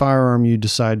any firearm you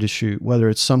decide to shoot, whether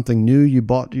it's something new you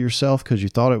bought to yourself because you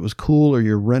thought it was cool, or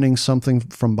you're renting something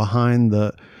from behind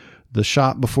the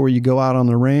shop before you go out on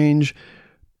the range.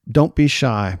 Don't be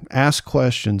shy. Ask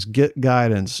questions, get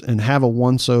guidance, and have a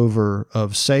once-over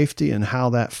of safety and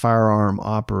how that firearm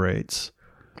operates.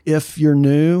 If you're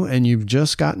new and you've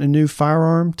just gotten a new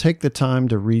firearm, take the time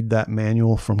to read that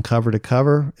manual from cover to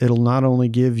cover. It'll not only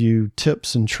give you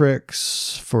tips and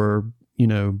tricks for,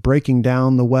 breaking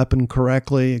down the weapon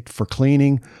correctly for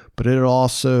cleaning, but it'll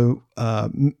also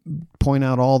point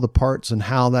out all the parts and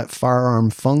how that firearm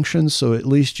functions. So at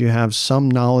least you have some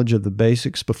knowledge of the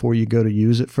basics before you go to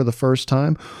use it for the first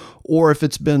time. Or if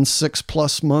it's been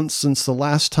 6+ months since the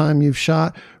last time you've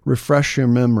shot, refresh your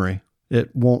memory.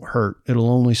 It won't hurt. It'll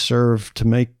only serve to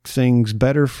make things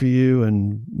better for you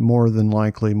and more than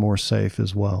likely more safe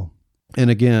as well. And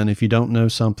again, if you don't know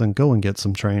something, go and get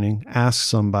some training. Ask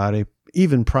somebody.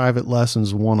 Even private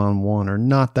lessons one-on-one are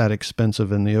not that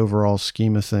expensive in the overall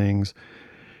scheme of things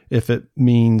if it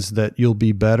means that you'll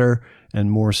be better and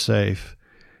more safe.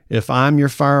 If I'm your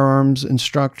firearms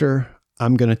instructor,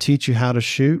 I'm going to teach you how to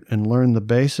shoot and learn the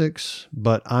basics,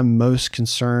 but I'm most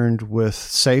concerned with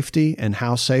safety and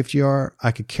how safe you are.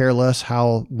 I could care less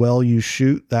how well you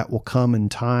shoot. That will come in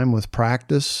time with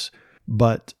practice,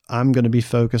 but I'm going to be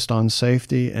focused on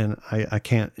safety, and I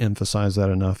can't emphasize that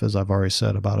enough, as I've already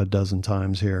said about a dozen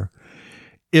times here.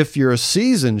 If you're a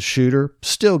seasoned shooter,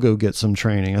 still go get some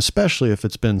training, especially if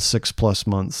it's been 6+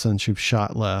 months since you've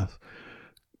shot last.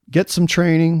 Get some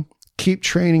training, keep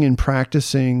training and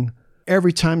practicing.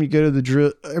 Every time you go to the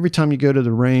drill, every time you go to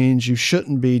the range, you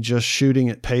shouldn't be just shooting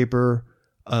at paper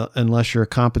unless you're a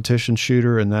competition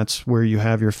shooter and that's where you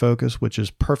have your focus, which is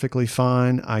perfectly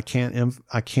fine. I can't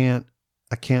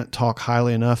talk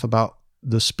highly enough about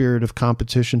the spirit of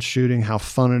competition shooting, how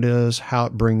fun it is, how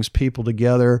it brings people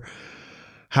together,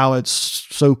 how it's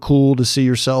so cool to see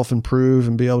yourself improve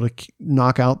and be able to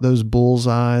knock out those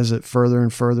bullseyes at further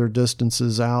and further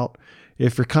distances out.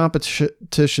 If you're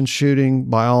competition shooting,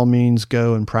 by all means,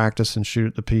 go and practice and shoot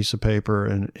at the piece of paper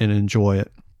and enjoy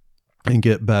it and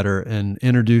get better and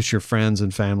introduce your friends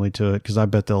and family to it, because I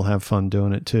bet they'll have fun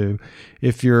doing it too.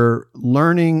 If you're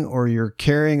learning or you're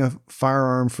carrying a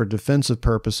firearm for defensive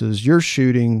purposes, your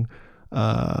shooting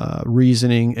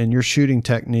reasoning and your shooting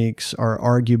techniques are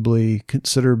arguably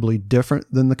considerably different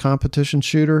than the competition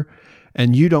shooter.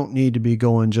 And you don't need to be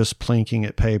going just plinking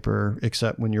at paper,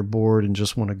 except when you're bored and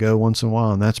just want to go once in a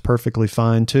while. And that's perfectly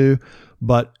fine too.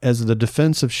 But as the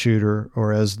defensive shooter,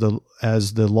 or as the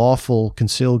lawful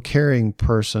concealed carrying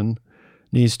person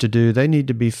needs to do, they need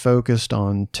to be focused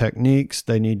on techniques.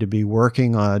 They need to be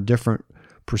working on a different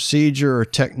procedure or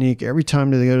technique every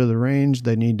time they go to the range.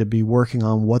 They need to be working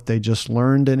on what they just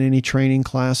learned in any training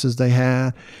classes they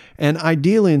had. And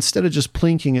ideally, instead of just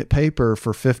plinking at paper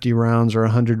for 50 rounds or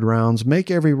 100 rounds, make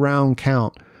every round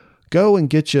count. Go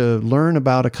and learn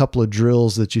about a couple of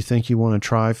drills that you think you want to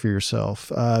try for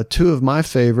yourself. Two of my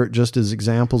favorite, just as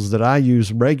examples that I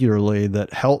use regularly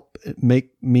that help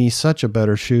make me such a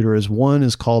better shooter, is one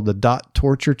is called the dot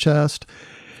torture test.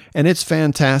 And it's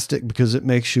fantastic because it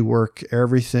makes you work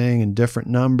everything in different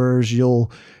numbers. You'll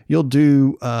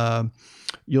do a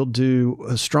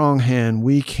strong hand,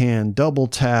 weak hand, double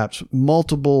taps,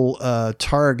 multiple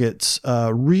targets,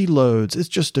 reloads. It's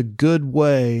just a good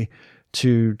way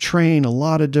to train a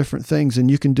lot of different things,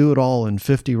 and you can do it all in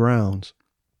 50 rounds.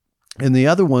 And the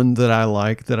other one that I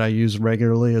like, that I use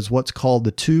regularly, is what's called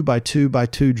the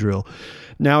 2x2x2 drill.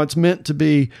 Now, it's meant to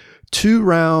be 2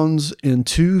 rounds in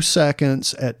 2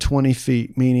 seconds at 20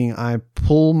 feet, meaning I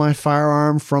pull my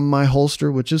firearm from my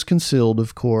holster, which is concealed,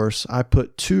 of course. I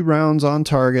put 2 rounds on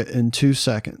target in 2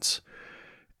 seconds,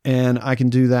 and I can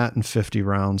do that in 50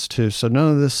 rounds too. So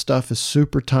none of this stuff is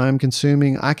super time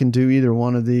consuming. I can do either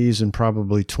one of these in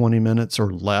probably 20 minutes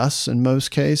or less in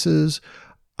most cases.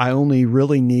 I only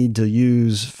really need to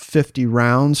use 50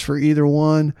 rounds for either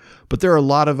one, but there are a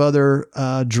lot of other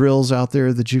drills out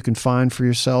there that you can find for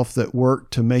yourself that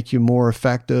work to make you more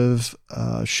effective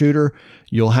shooter.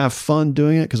 You'll have fun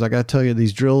doing it, because I got to tell you,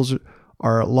 these drills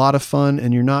are a lot of fun,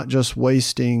 and you're not just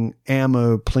wasting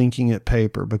ammo plinking at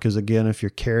paper, because again, if you're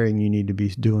carrying, you need to be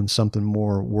doing something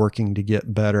more, working to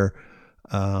get better.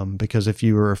 Because if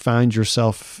you find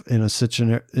yourself in a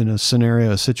situation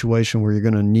where you're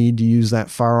going to need to use that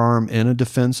firearm in a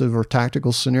defensive or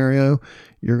tactical scenario,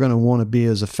 you're going to want to be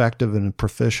as effective and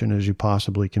proficient as you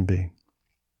possibly can be.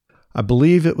 I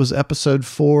believe it was episode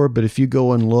 4, but if you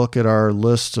go and look at our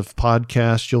list of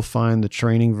podcasts, you'll find the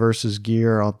training versus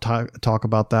gear. I'll talk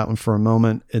about that one for a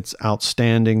moment. It's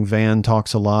outstanding. Van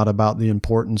talks a lot about the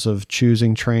importance of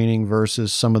choosing training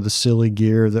versus some of the silly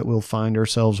gear that we'll find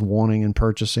ourselves wanting and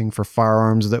purchasing for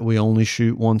firearms that we only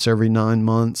shoot once every 9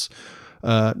 months.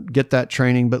 Get that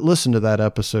training, but listen to that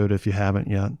episode if you haven't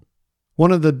yet.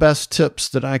 One of the best tips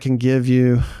that I can give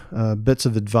you, bits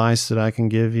of advice that I can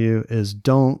give you, is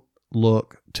don't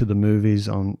look to the movies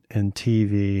and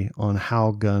TV on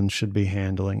how guns should be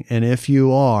handling. And if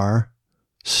you are,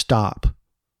 stop.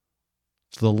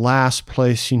 It's the last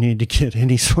place you need to get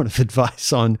any sort of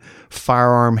advice on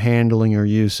firearm handling or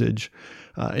usage.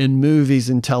 In movies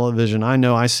and television, I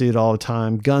know I see it all the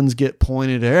time. Guns get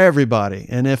pointed at everybody.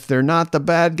 And if they're not the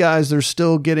bad guys, they're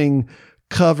still getting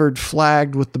covered,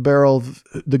 flagged with the barrel of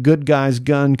the good guy's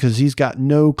gun because he's got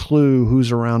no clue who's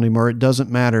around him, or it doesn't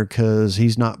matter because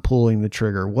he's not pulling the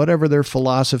trigger. Whatever their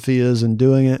philosophy is in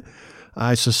doing it,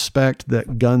 I suspect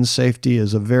that gun safety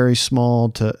is a very small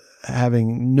to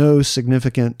having no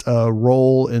significant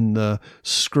role in the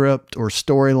script or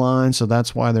storyline, so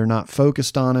that's why they're not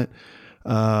focused on it.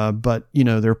 But,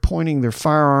 they're pointing their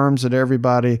firearms at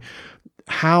everybody.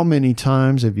 How many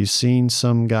times have you seen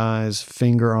some guy's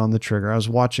finger on the trigger? I was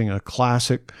watching a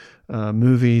classic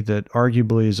movie that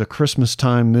arguably is a Christmas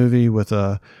time movie with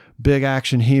a big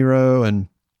action hero, and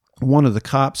one of the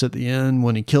cops at the end,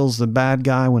 when he kills the bad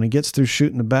guy, when he gets through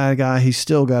shooting the bad guy, he's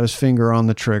still got his finger on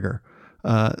the trigger.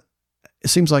 It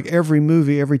seems like every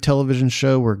movie, every television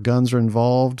show where guns are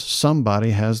involved,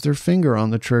 somebody has their finger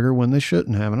on the trigger when they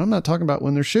shouldn't have. And I'm not talking about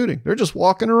when they're shooting. They're just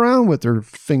walking around with their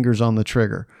fingers on the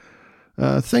trigger.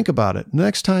 Think about it.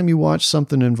 Next time you watch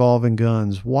something involving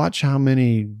guns, watch how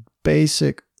many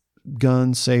basic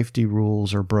gun safety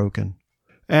rules are broken.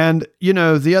 And,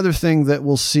 the other thing that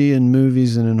we'll see in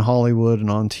movies and in Hollywood and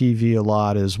on TV a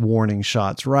lot is warning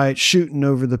shots, right? Shooting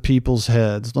over the people's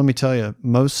heads. Let me tell you,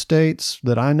 most states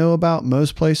that I know about,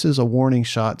 most places, a warning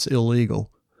shot's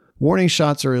illegal. Warning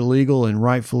shots are illegal, and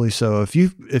rightfully so.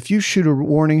 If you shoot a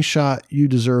warning shot, you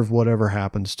deserve whatever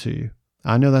happens to you.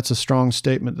 I know that's a strong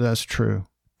statement, but that's true.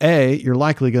 A, you're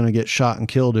likely going to get shot and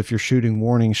killed if you're shooting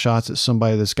warning shots at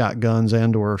somebody that's got guns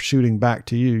and or shooting back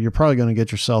to you. You're probably going to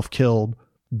get yourself killed.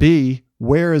 B,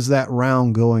 where is that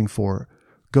round going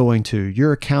to?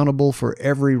 You're accountable for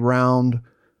every round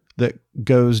that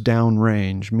goes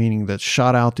downrange, meaning that's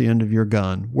shot out the end of your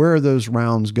gun. Where are those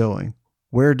rounds going?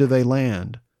 Where do they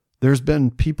land? There's been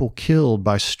people killed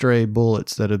by stray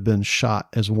bullets that have been shot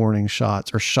as warning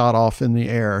shots, or shot off in the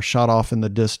air, or shot off in the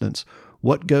distance.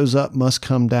 What goes up must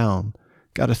come down.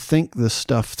 Got to think this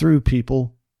stuff through,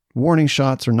 people. Warning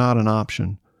shots are not an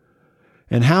option.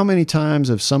 And how many times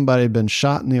have somebody been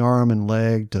shot in the arm and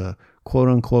leg to quote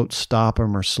unquote stop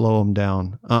them or slow them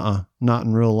down? Not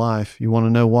in real life. You want to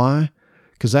know why?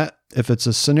 Because if it's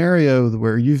a scenario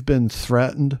where you've been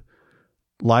threatened,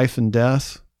 life and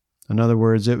death, in other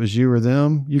words, it was you or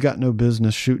them, you got no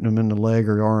business shooting them in the leg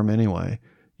or arm anyway.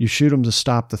 You shoot them to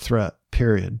stop the threat,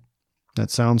 period.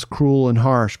 That sounds cruel and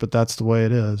harsh, but that's the way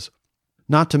it is.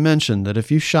 Not to mention that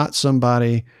if you shot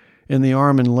somebody in the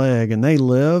arm and leg and they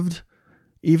lived,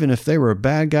 even if they were a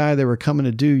bad guy, they were coming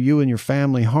to do you and your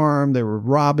family harm, they were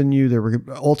robbing you, they were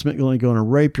ultimately going to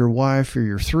rape your wife or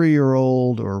your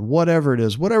 3-year-old or whatever it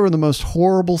is, whatever the most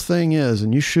horrible thing is,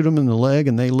 and you shoot them in the leg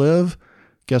and they live,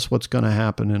 guess what's going to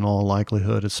happen in all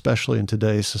likelihood, especially in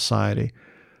today's society?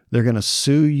 They're going to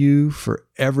sue you for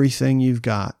everything you've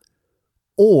got.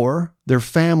 Or their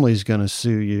family's going to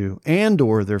sue you, and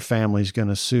or their family's going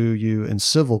to sue you in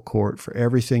civil court for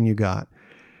everything you got.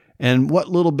 And what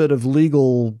little bit of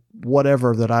legal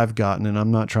whatever that I've gotten, and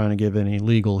I'm not trying to give any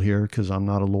legal here because I'm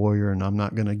not a lawyer and I'm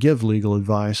not going to give legal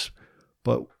advice,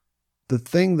 but the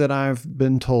thing that I've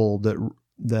been told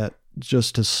that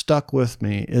just has stuck with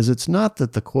me is it's not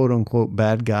that the quote unquote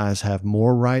bad guys have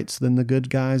more rights than the good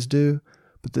guys do,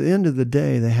 but at the end of the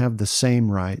day, they have the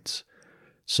same rights.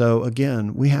 So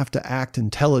again, we have to act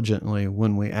intelligently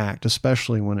when we act,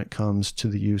 especially when it comes to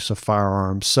the use of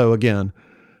firearms. So again,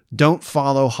 don't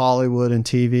follow Hollywood and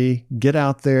TV. Get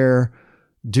out there,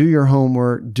 do your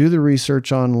homework, do the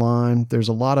research online. There's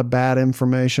a lot of bad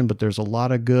information, but there's a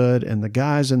lot of good. And the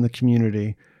guys in the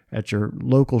community at your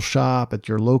local shop, at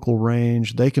your local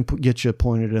range, they can get you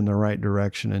pointed in the right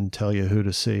direction and tell you who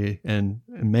to see and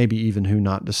maybe even who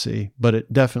not to see. But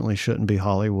it definitely shouldn't be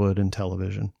Hollywood and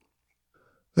television.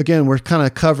 Again, we're kind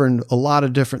of covering a lot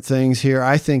of different things here.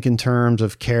 I think in terms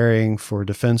of carrying for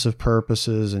defensive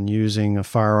purposes and using a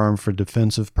firearm for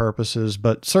defensive purposes,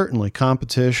 but certainly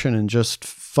competition and just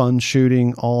fun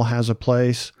shooting all has a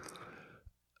place.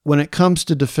 When it comes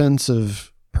to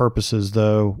defensive purposes,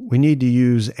 though, we need to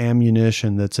use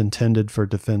ammunition that's intended for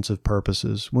defensive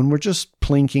purposes. When we're just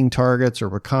plinking targets or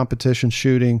we're competition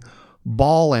shooting,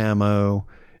 ball ammo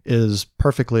is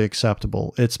perfectly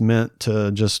acceptable. It's meant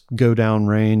to just go down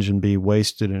range and be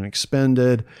wasted and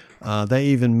expended. They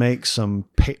even make some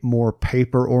more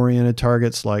paper-oriented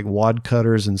targets like wad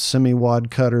cutters and semi-wad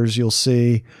cutters you'll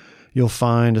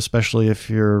find, especially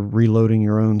if you're reloading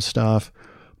your own stuff.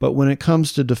 But when it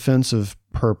comes to defensive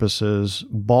purposes,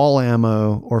 ball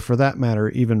ammo, or for that matter,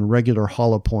 even regular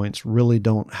hollow points, really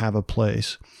don't have a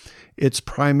place. It's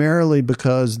primarily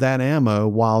because that ammo,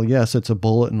 while yes, it's a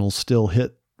bullet and will still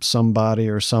hit somebody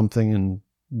or something and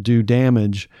do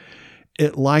damage,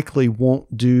 it likely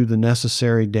won't do the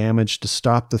necessary damage to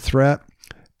stop the threat.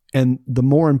 And the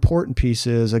more important piece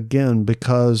is, again,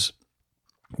 because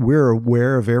we're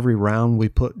aware of every round we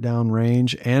put down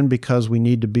range and because we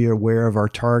need to be aware of our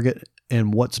target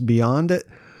and what's beyond it,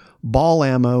 ball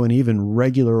ammo and even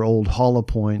regular old hollow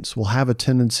points will have a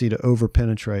tendency to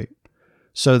over-penetrate.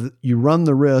 So that you run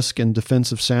the risk in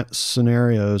defensive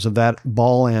scenarios of that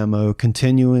ball ammo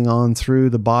continuing on through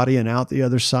the body and out the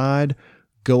other side,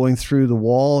 going through the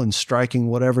wall and striking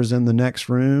whatever's in the next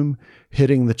room,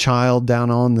 hitting the child down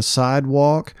on the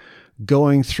sidewalk,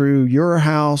 going through your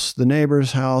house, the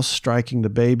neighbor's house, striking the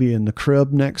baby in the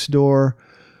crib next door.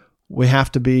 We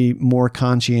have to be more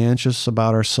conscientious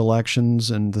about our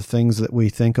selections and the things that we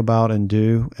think about and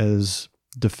do as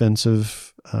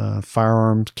defensive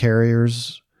firearms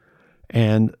carriers.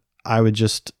 And I would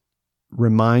just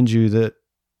remind you that,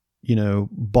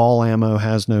 ball ammo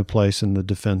has no place in the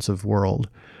defensive world.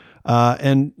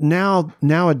 And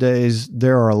nowadays,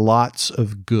 there are lots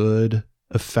of good,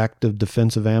 effective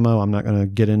defensive ammo. I'm not going to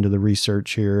get into the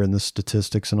research here and the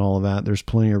statistics and all of that. There's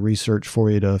plenty of research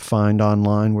for you to find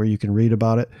online where you can read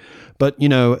about it. But,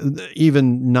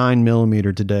 even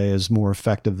 9mm today is more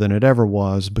effective than it ever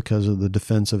was because of the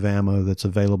defensive ammo that's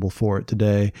available for it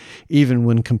today, even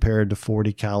when compared to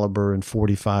 40 caliber and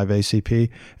 45 ACP.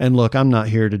 And look, I'm not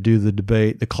here to do the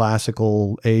debate, the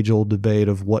classical age-old debate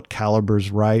of what caliber's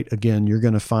right. Again, you're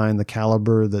going to find the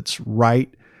caliber that's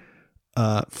right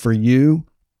for you.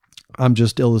 I'm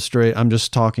just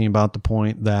talking about the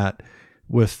point that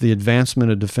with the advancement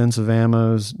of defensive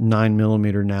ammos,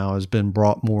 9mm now has been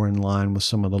brought more in line with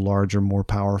some of the larger, more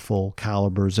powerful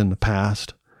calibers in the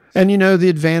past. And the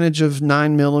advantage of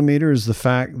 9mm is the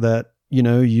fact that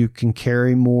you can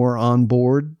carry more on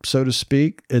board, so to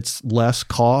speak. It's less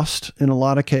cost in a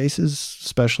lot of cases,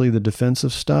 especially the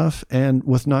defensive stuff. And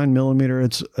with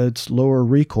 9mm, it's lower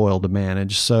recoil to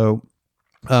manage. So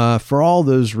for all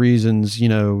those reasons,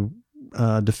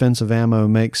 defensive ammo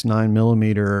makes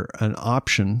 9mm an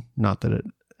option. Not that it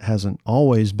hasn't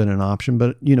always been an option,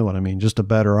 but you know what I mean, just a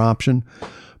better option.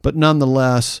 But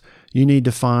nonetheless, you need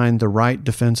to find the right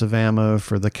defensive ammo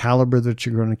for the caliber that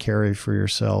you're going to carry for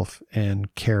yourself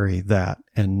and carry that,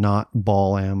 and not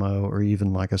ball ammo or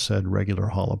even, like I said, regular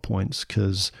hollow points,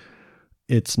 because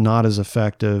it's not as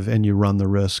effective and you run the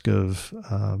risk of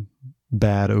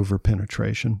bad over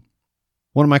penetration.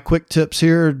 One of my quick tips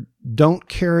here, don't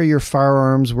carry your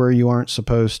firearms where you aren't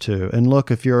supposed to. And look,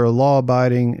 if you're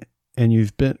law-abiding and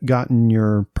you've gotten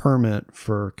your permit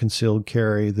for concealed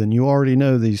carry, then you already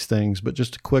know these things. But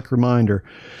just a quick reminder,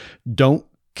 don't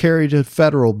carry to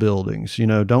federal buildings.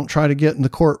 Don't try to get in the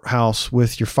courthouse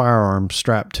with your firearm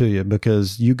strapped to you,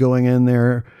 because you going in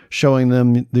there showing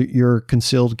them that your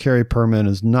concealed carry permit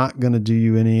is not going to do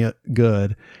you any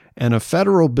good. And a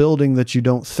federal building that you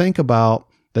don't think about,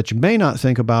 that you may not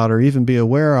think about or even be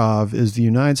aware of, is the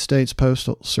United States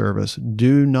Postal Service.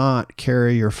 Do not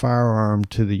carry your firearm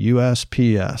to the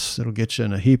USPS. It'll get you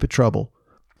in a heap of trouble.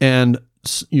 And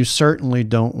you certainly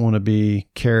don't want to be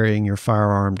carrying your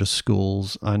firearm to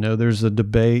schools. I know there's a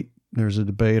debate. There's a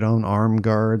debate on armed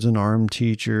guards and armed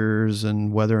teachers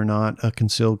and whether or not a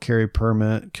concealed carry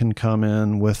permit can come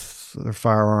in with their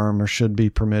firearm or should be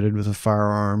permitted with a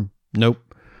firearm.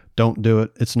 Nope, don't do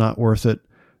it. It's not worth it.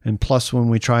 And plus, when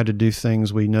we try to do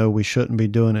things we know we shouldn't be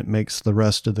doing, it makes the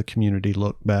rest of the community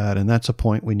look bad. And that's a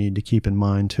point we need to keep in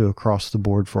mind, too, across the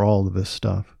board for all of this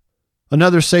stuff.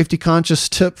 Another safety-conscious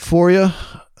tip for you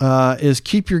is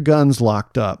keep your guns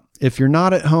locked up. If you're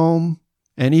not at home,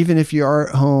 and even if you are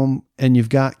at home and you've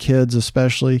got kids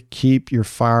especially, keep your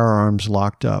firearms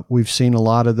locked up. We've seen a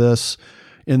lot of this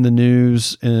in the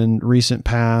news in recent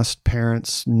past,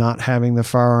 parents not having their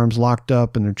firearms locked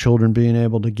up and their children being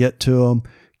able to get to them.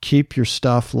 Keep your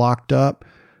stuff locked up,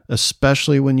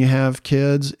 especially when you have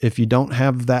kids. If you don't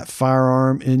have that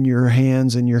firearm in your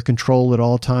hands, in your control at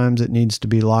all times, it needs to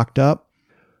be locked up.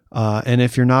 And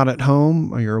if you're not at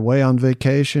home or you're away on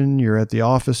vacation, you're at the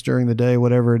office during the day,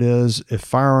 whatever it is, if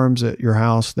firearms at your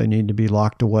house, they need to be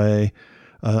locked away,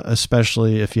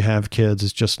 especially if you have kids.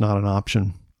 It's just not an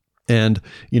option. And,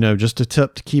 just a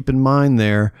tip to keep in mind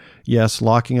there, yes,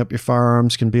 locking up your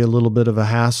firearms can be a little bit of a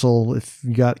hassle if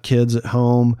you got kids at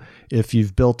home. If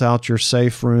you've built out your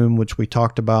safe room, which we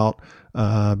talked about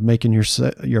making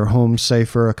your home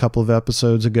safer a couple of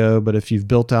episodes ago, but if you've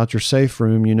built out your safe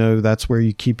room, that's where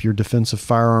you keep your defensive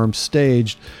firearms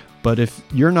staged. But if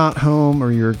you're not home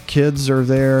or your kids are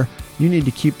there, you need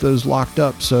to keep those locked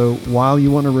up. So while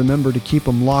you want to remember to keep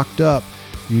them locked up,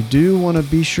 you do want to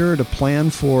be sure to plan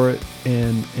for it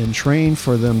and train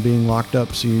for them being locked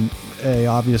up, so you, A,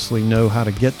 obviously know how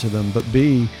to get to them, but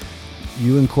B,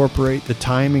 you incorporate the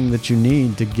timing that you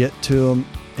need to get to them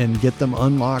and get them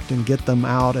unlocked and get them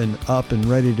out and up and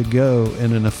ready to go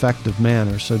in an effective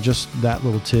manner. So just that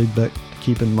little tidbit to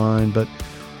keep in mind. But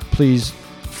please,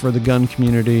 for the gun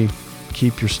community,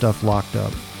 keep your stuff locked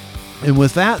up. And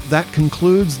with that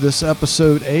concludes this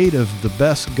episode 8 of The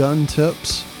Best Gun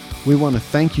Tips. We want to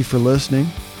thank you for listening.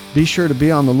 Be sure to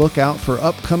be on the lookout for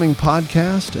upcoming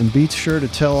podcasts, and be sure to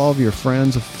tell all of your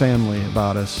friends and family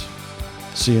about us.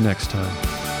 See you next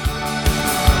time.